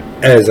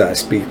as I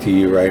speak to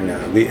you right now.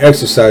 The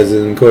exercise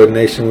is in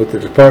coordination with the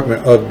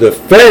Department of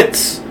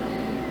Defense.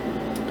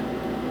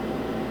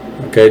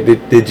 Okay,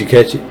 did you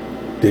catch it?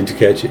 Did you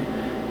catch it?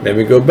 Let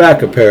me go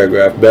back a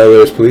paragraph. Bel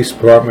Air's police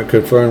department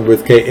confirmed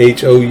with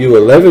KHOU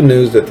 11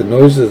 News that the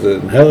noises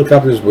and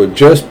helicopters were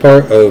just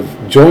part of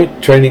joint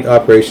training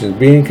operations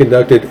being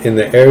conducted in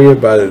the area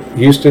by the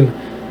Houston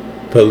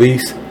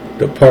Police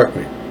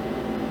Department.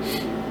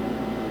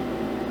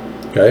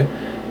 Okay?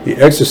 The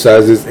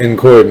exercise is in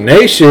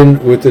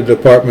coordination with the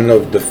Department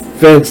of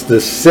Defense,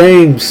 the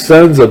same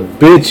sons of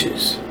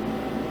bitches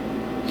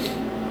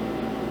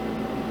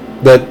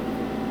that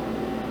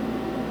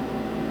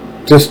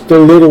Just a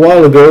little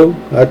while ago,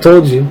 I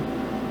told you,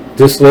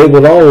 this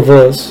labeled all of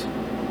us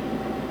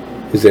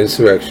as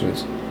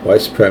insurrectionists, white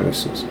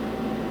supremacists,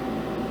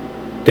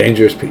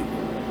 dangerous people.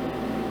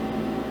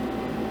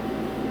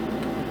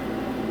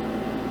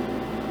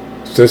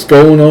 So it's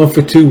going on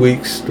for 2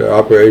 weeks. The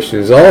operation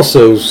is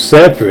also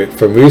separate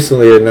from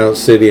recently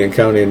announced city and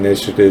county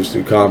initiatives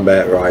to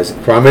combat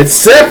rising crime. It's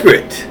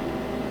separate!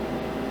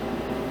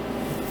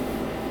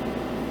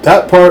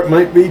 That part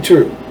might be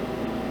true.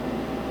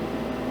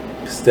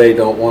 Because they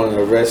don't want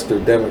to arrest their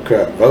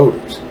Democrat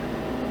voters.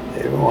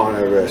 They want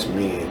to arrest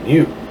me and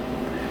you.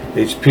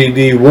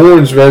 HPD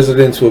warns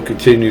residents will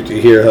continue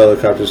to hear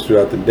helicopters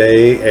throughout the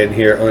day and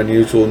hear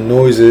unusual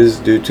noises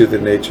due to the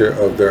nature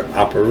of their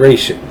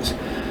operations.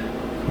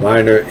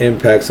 Minor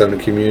impacts on the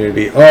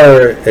community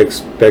are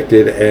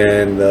expected,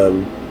 and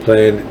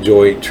planned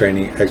joint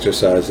training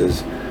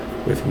exercises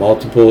with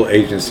multiple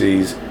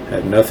agencies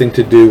have nothing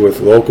to do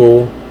with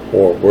local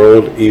or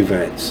world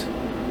events.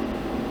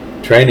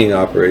 Training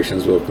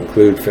operations will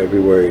conclude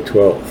February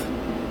 12th.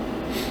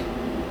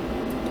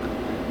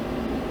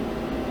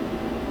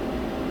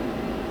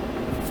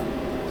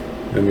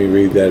 Let me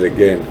read that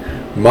again.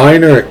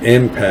 Minor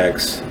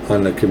impacts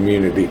on the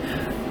community.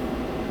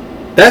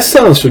 That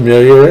sounds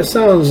familiar. That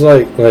sounds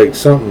like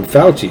something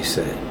Fauci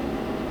said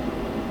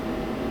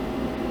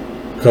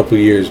a couple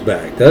years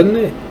back, doesn't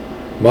it?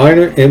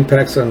 Minor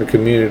impacts on the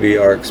community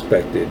are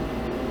expected.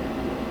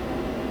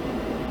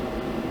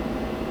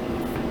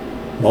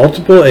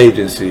 Multiple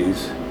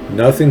agencies,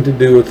 nothing to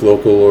do with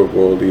local or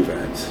world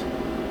events.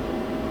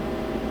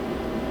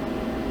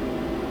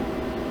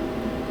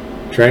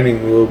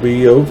 Training will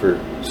be over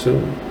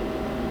soon.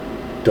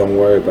 Don't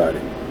worry about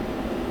it.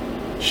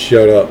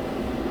 Shut up.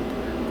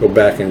 Go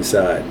back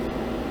inside.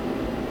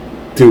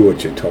 Do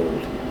what you're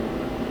told.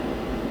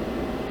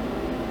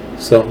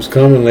 Something's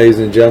coming, ladies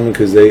and gentlemen,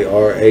 because they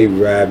are a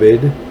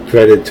rabid,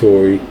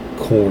 predatory,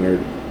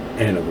 cornered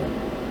animal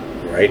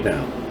right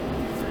now.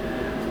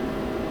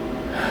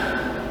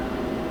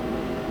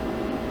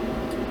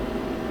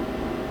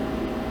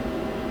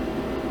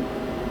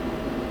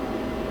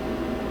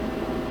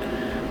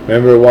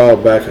 Remember a while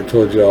back I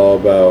told you all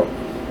about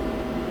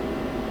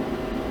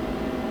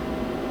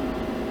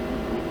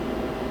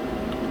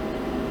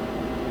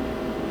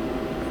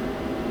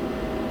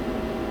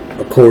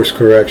a course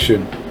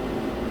correction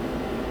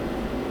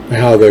and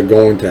how they're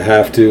going to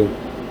have to.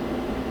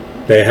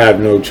 They have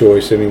no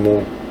choice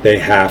anymore. They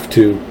have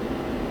to,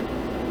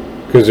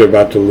 because they're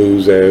about to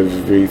lose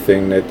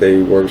everything that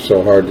they worked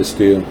so hard to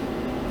steal.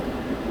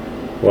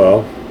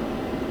 Well,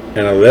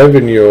 an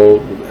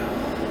 11-year-old,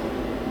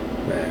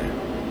 man.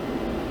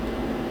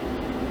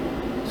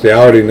 See, I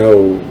already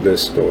know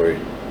this story,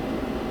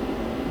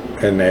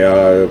 and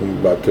I'm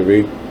about to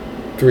read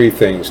 3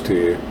 things to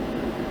you.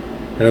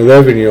 An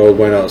 11-year-old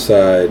went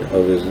outside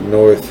of his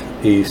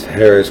northeast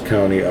Harris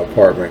County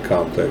apartment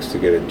complex to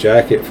get a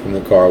jacket from the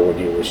car when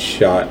he was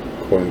shot,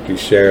 according to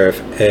Sheriff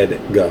Ed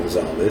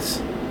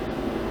Gonzalez.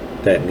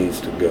 That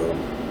needs to go.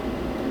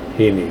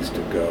 He needs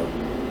to go.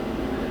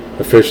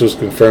 Officials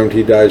confirmed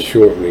he died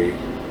shortly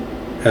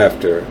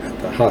after at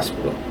the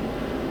hospital.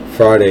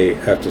 Friday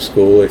after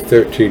school, a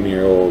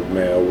 13-year-old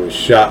male was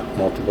shot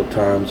multiple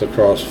times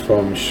across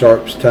from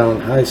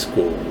Sharpstown High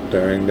School.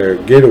 During their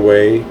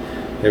getaway,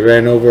 they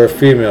ran over a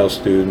female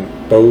student.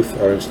 Both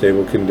are in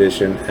stable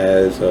condition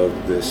as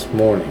of this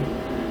morning.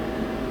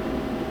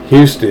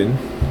 Houston,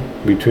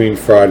 between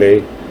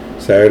Friday,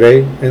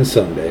 Saturday, and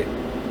Sunday,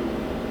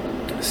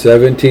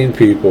 17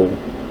 people,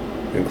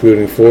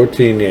 including 4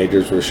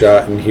 teenagers, were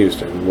shot in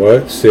Houston.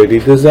 What city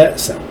does that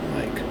sound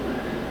like?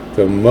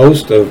 The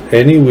most of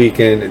any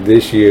weekend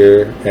this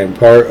year, and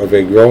part of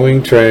a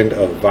growing trend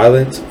of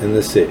violence in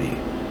the city.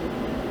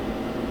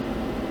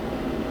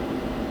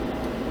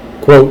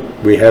 Quote,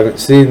 "We haven't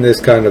seen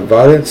this kind of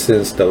violence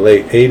since the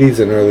late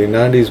 80s and early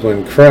 90s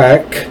when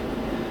crack,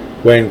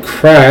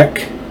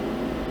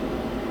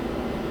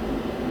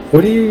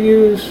 what do you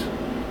use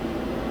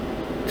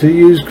to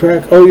use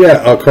crack? Oh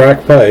yeah, a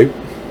crack pipe.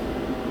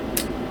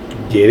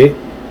 Get it?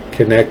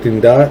 Connecting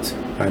dots?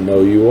 I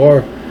know you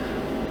are.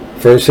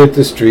 First hit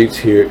the streets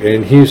here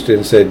in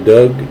Houston," said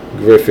Doug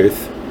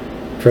Griffith,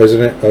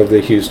 president of the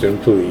Houston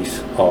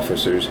Police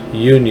Officers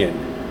Union.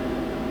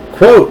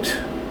 Quote,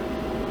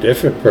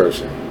 different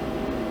person.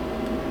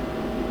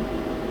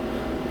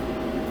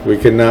 We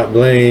cannot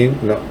blame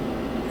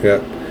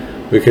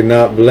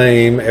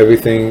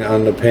everything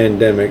on the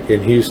pandemic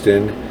in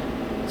Houston,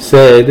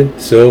 said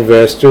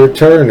Sylvester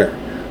Turner,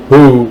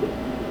 who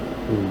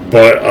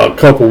but a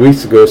couple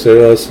weeks ago said,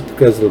 "Oh, it's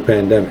because of the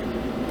pandemic."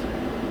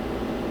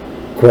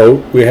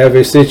 Quote, "We have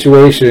a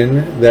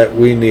situation that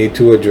we need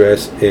to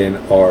address in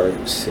our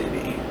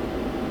city."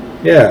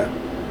 Yeah,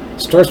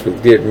 it starts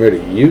with getting rid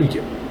of you,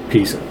 you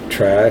piece of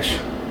trash.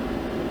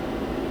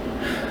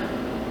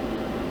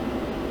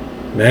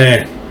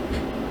 Man,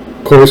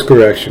 course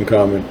correction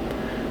coming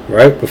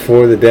right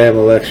before the damn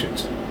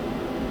elections.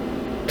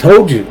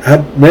 Told you,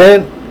 I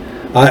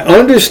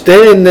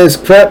understand this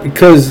crap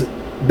because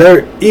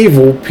they're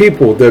evil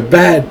people. They're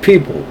bad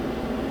people.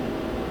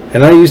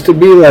 And I used to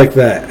be like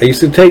that. I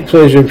used to take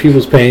pleasure in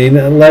people's pain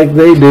like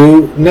they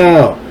do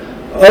now.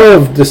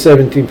 Of the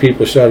 17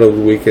 people shot over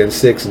the weekend,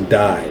 6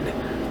 died.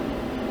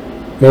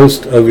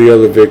 Most of the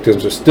other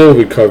victims are still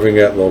recovering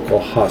at local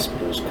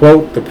hospitals.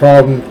 Quote, the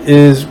problem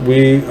is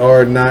we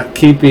are not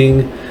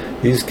keeping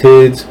these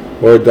kids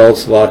or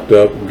adults locked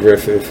up,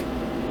 Griffith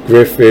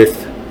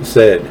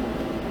said.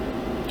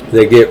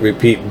 They get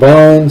repeat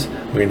bonds.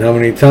 I mean, how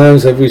many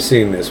times have we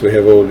seen this? We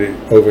have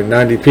over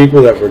 90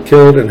 people that were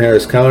killed in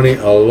Harris County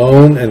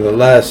alone in the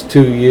last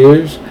 2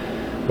 years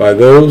by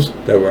those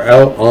that were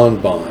out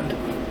on bond.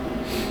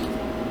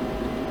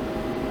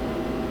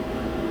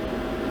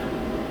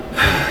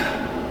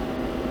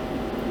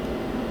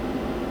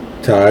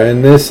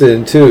 Tying this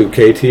into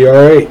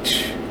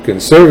KTRH.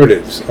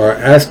 Conservatives are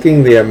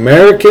asking the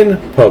American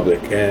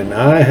public, and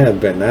I have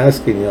been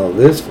asking y'all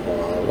this for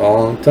a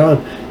long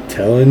time,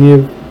 telling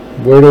you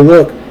where to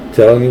look,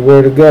 telling you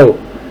where to go.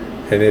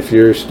 And if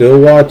you're still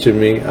watching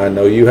me, I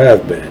know you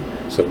have been.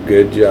 So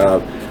good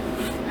job.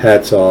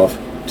 Hats off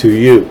to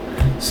you.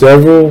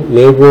 Several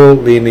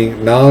liberal-leaning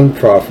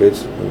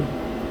nonprofits,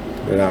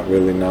 they're not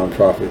really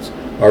nonprofits,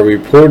 are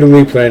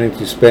reportedly planning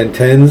to spend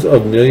tens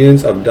of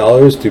millions of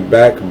dollars to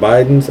back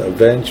Biden's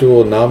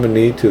eventual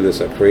nominee to the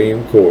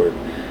Supreme Court.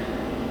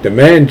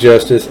 Demand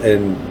justice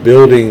and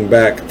building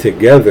back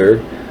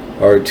together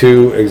are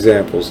two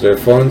examples. Their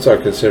funds are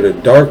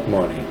considered dark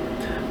money.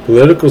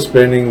 Political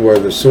spending where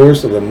the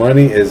source of the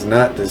money is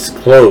not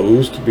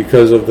disclosed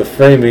because of the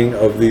framing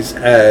of these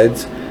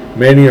ads.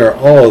 Many or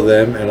all of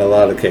them, in a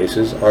lot of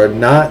cases, are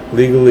not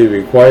legally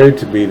required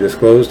to be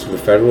disclosed to the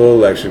Federal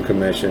Election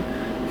Commission.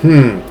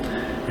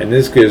 And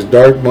this gives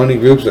dark money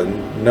groups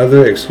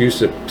another excuse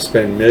to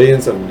spend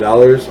millions of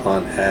dollars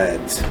on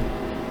ads.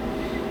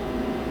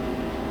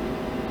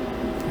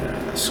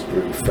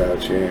 Screw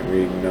Fauci, ain't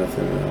reading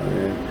nothing.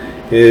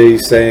 Yeah,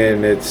 he's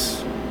saying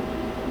it's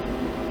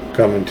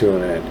coming to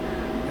an end.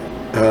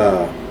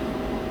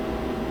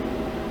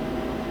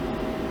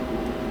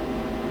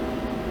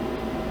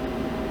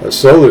 A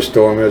solar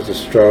storm has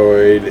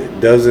destroyed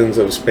dozens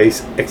of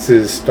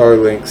SpaceX's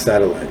Starlink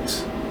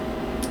satellites.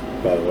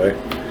 By the way,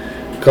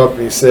 the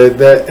company said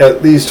that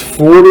at least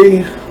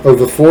 40 of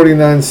the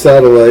 49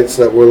 satellites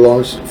that were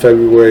launched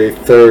February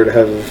 3rd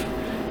have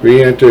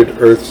re-entered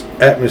Earth's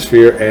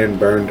atmosphere and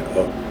burned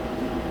up.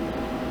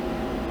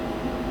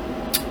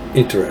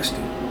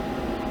 Interesting.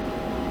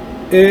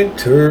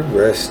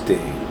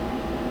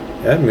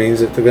 That means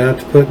that they're going to have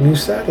to put new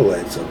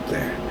satellites up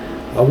there.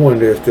 I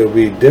wonder if there'll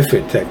be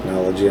different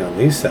technology on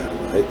these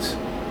satellites.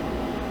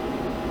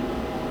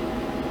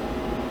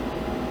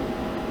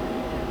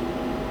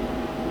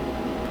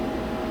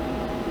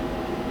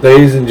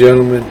 Ladies and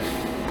gentlemen,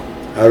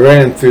 I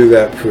ran through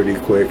that pretty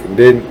quick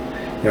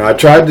and I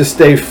tried to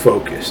stay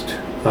focused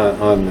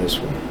on this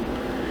one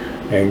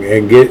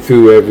and get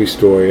through every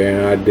story,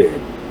 and I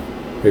did,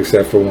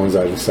 except for ones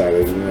I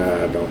decided,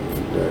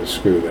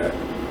 screw that.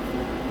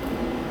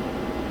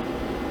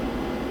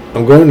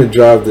 I'm going to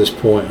drive this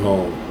point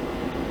home,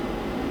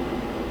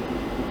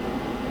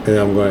 and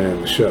I'm going to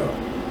end the show.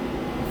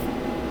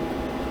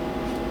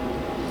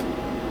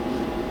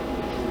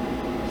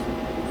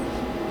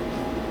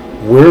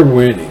 We're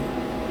winning.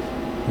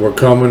 We're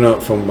coming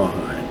up from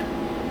behind.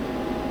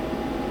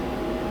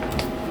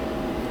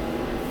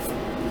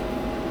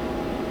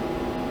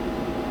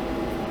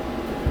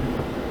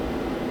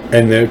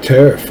 And they're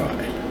terrified.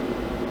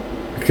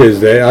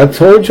 Because I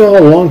told y'all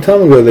a long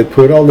time ago, they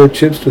put all their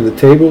chips to the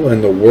table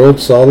and the world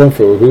saw them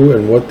for who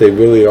and what they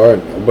really are,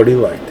 and nobody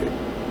liked it.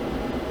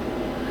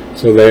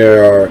 So they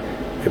are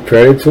a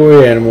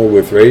predatory animal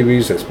with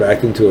rabies that's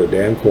backed into a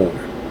damn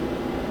corner.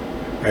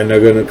 And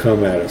they're going to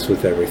come at us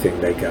with everything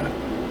they got.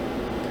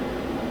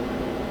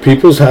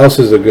 People's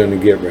houses are going to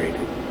get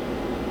raided.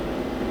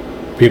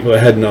 People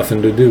that had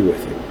nothing to do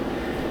with it.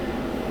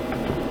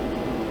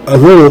 A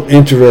little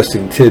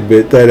interesting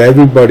tidbit that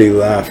everybody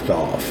laughed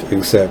off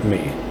except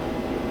me.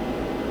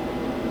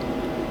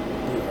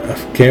 I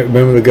can't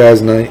remember the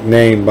guy's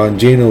name.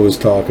 Bongino was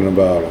talking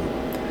about him.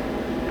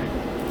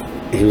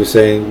 He was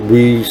saying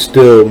we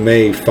still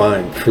may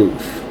find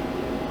proof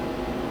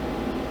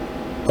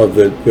of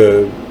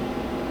the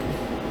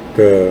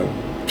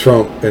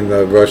Trump and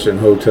the Russian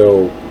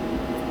hotel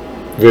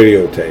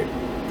videotape.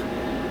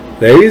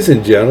 Ladies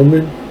and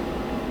gentlemen,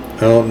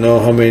 I don't know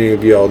how many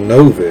of y'all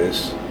know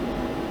this.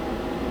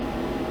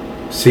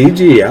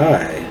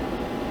 CGI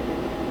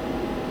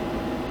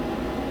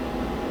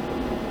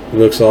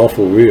looks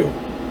awful real.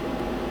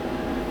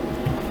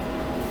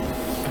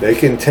 They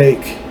can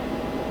take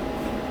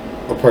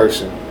a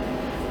person,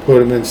 put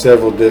them in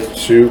several different,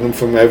 shoot them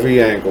from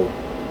every angle,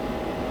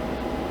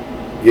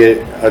 get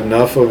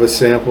enough of a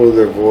sample of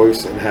their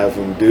voice and have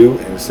them do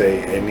and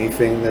say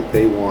anything that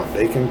they want.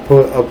 They can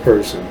put a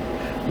person,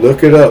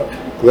 look it up.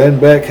 Glenn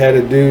Beck had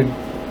a dude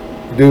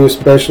do a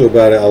special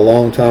about it a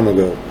long time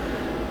ago.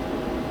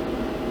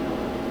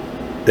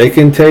 They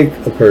can take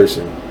a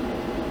person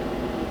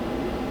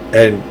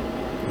and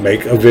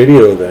make a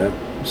video of them,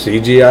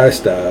 CGI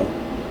style.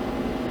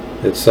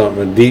 It's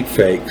something, deep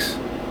fakes,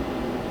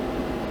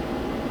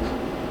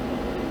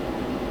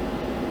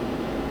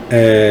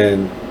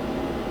 and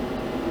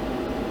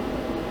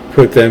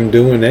put them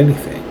doing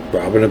anything,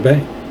 robbing a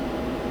bank,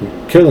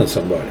 killing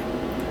somebody.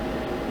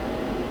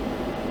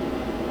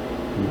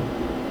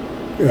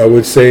 I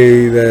would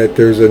say that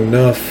there's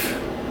enough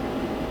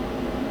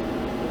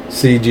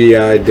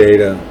CGI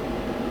data,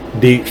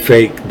 deep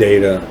fake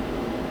data,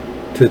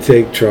 to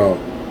take Trump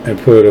and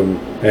put him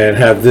and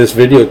have this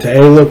video. Hey,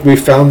 look, we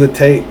found the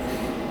tape.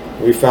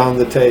 We found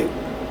the tape.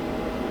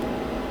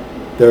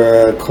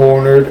 They're a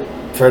cornered,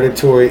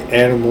 predatory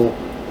animal,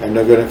 and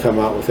they're going to come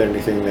out with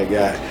anything they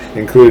got,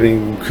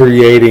 including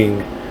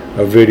creating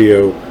a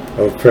video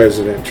of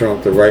President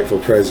Trump, the rightful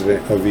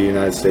president of the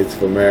United States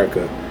of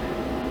America,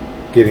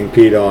 getting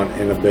peed on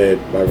in a bed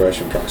by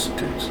Russian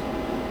prostitutes.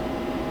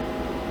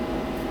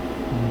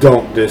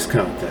 Don't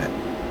discount that.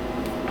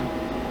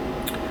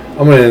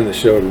 I'm going to end the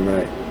show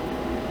tonight.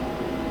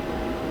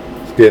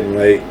 It's getting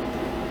late.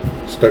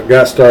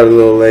 Got started a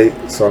little late,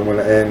 so I'm going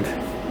to end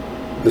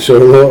the show a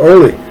little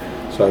early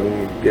so I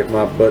can get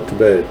my butt to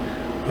bed.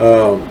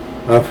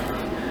 I'm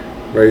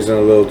raising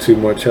a little too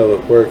much hell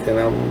at work, and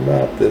I'm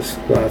about this.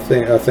 But I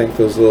think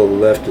those little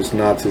leftist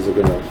Nazis are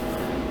going to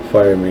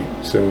fire me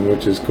soon,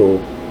 which is cool.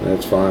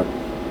 That's fine.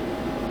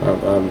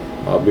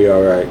 I'll be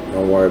all right.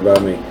 Don't worry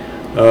about me.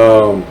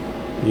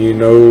 You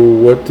know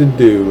what to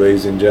do,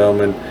 ladies and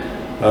gentlemen.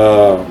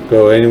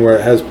 Go anywhere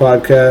it has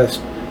podcast.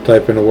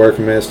 Type in a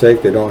working man's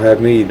take. They don't have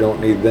me. You don't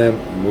need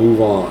them.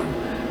 Move on.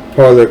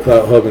 Parler,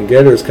 Clout, Hub, and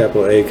Getters.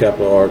 Capital A,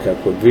 capital R,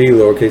 capital V,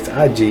 lowercase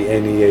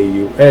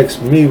I-G-N-E-A-U-X.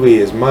 MeWe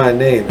is my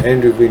name.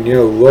 Andrew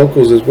Vigneault.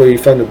 Locals is where you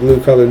find the Blue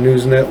Collar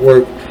News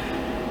Network.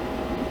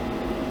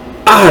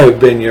 I've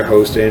been your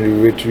host,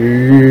 Andrew Vigneault.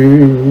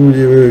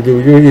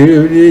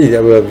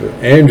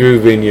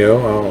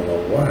 I don't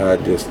know why I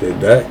just did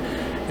that.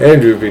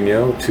 Andrew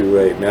Vigneault. Too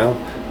late now.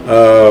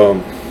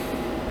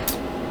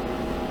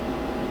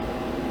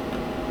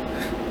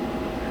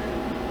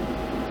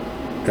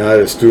 I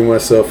just threw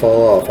myself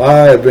all off.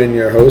 I have been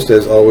your host,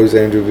 as always,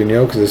 Andrew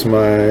Vigneault, because it's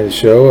my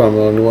show. I'm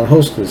the only one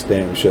hosting this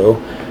damn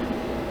show.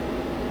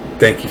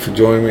 Thank you for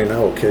joining me, and I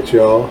will catch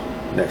y'all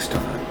next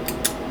time.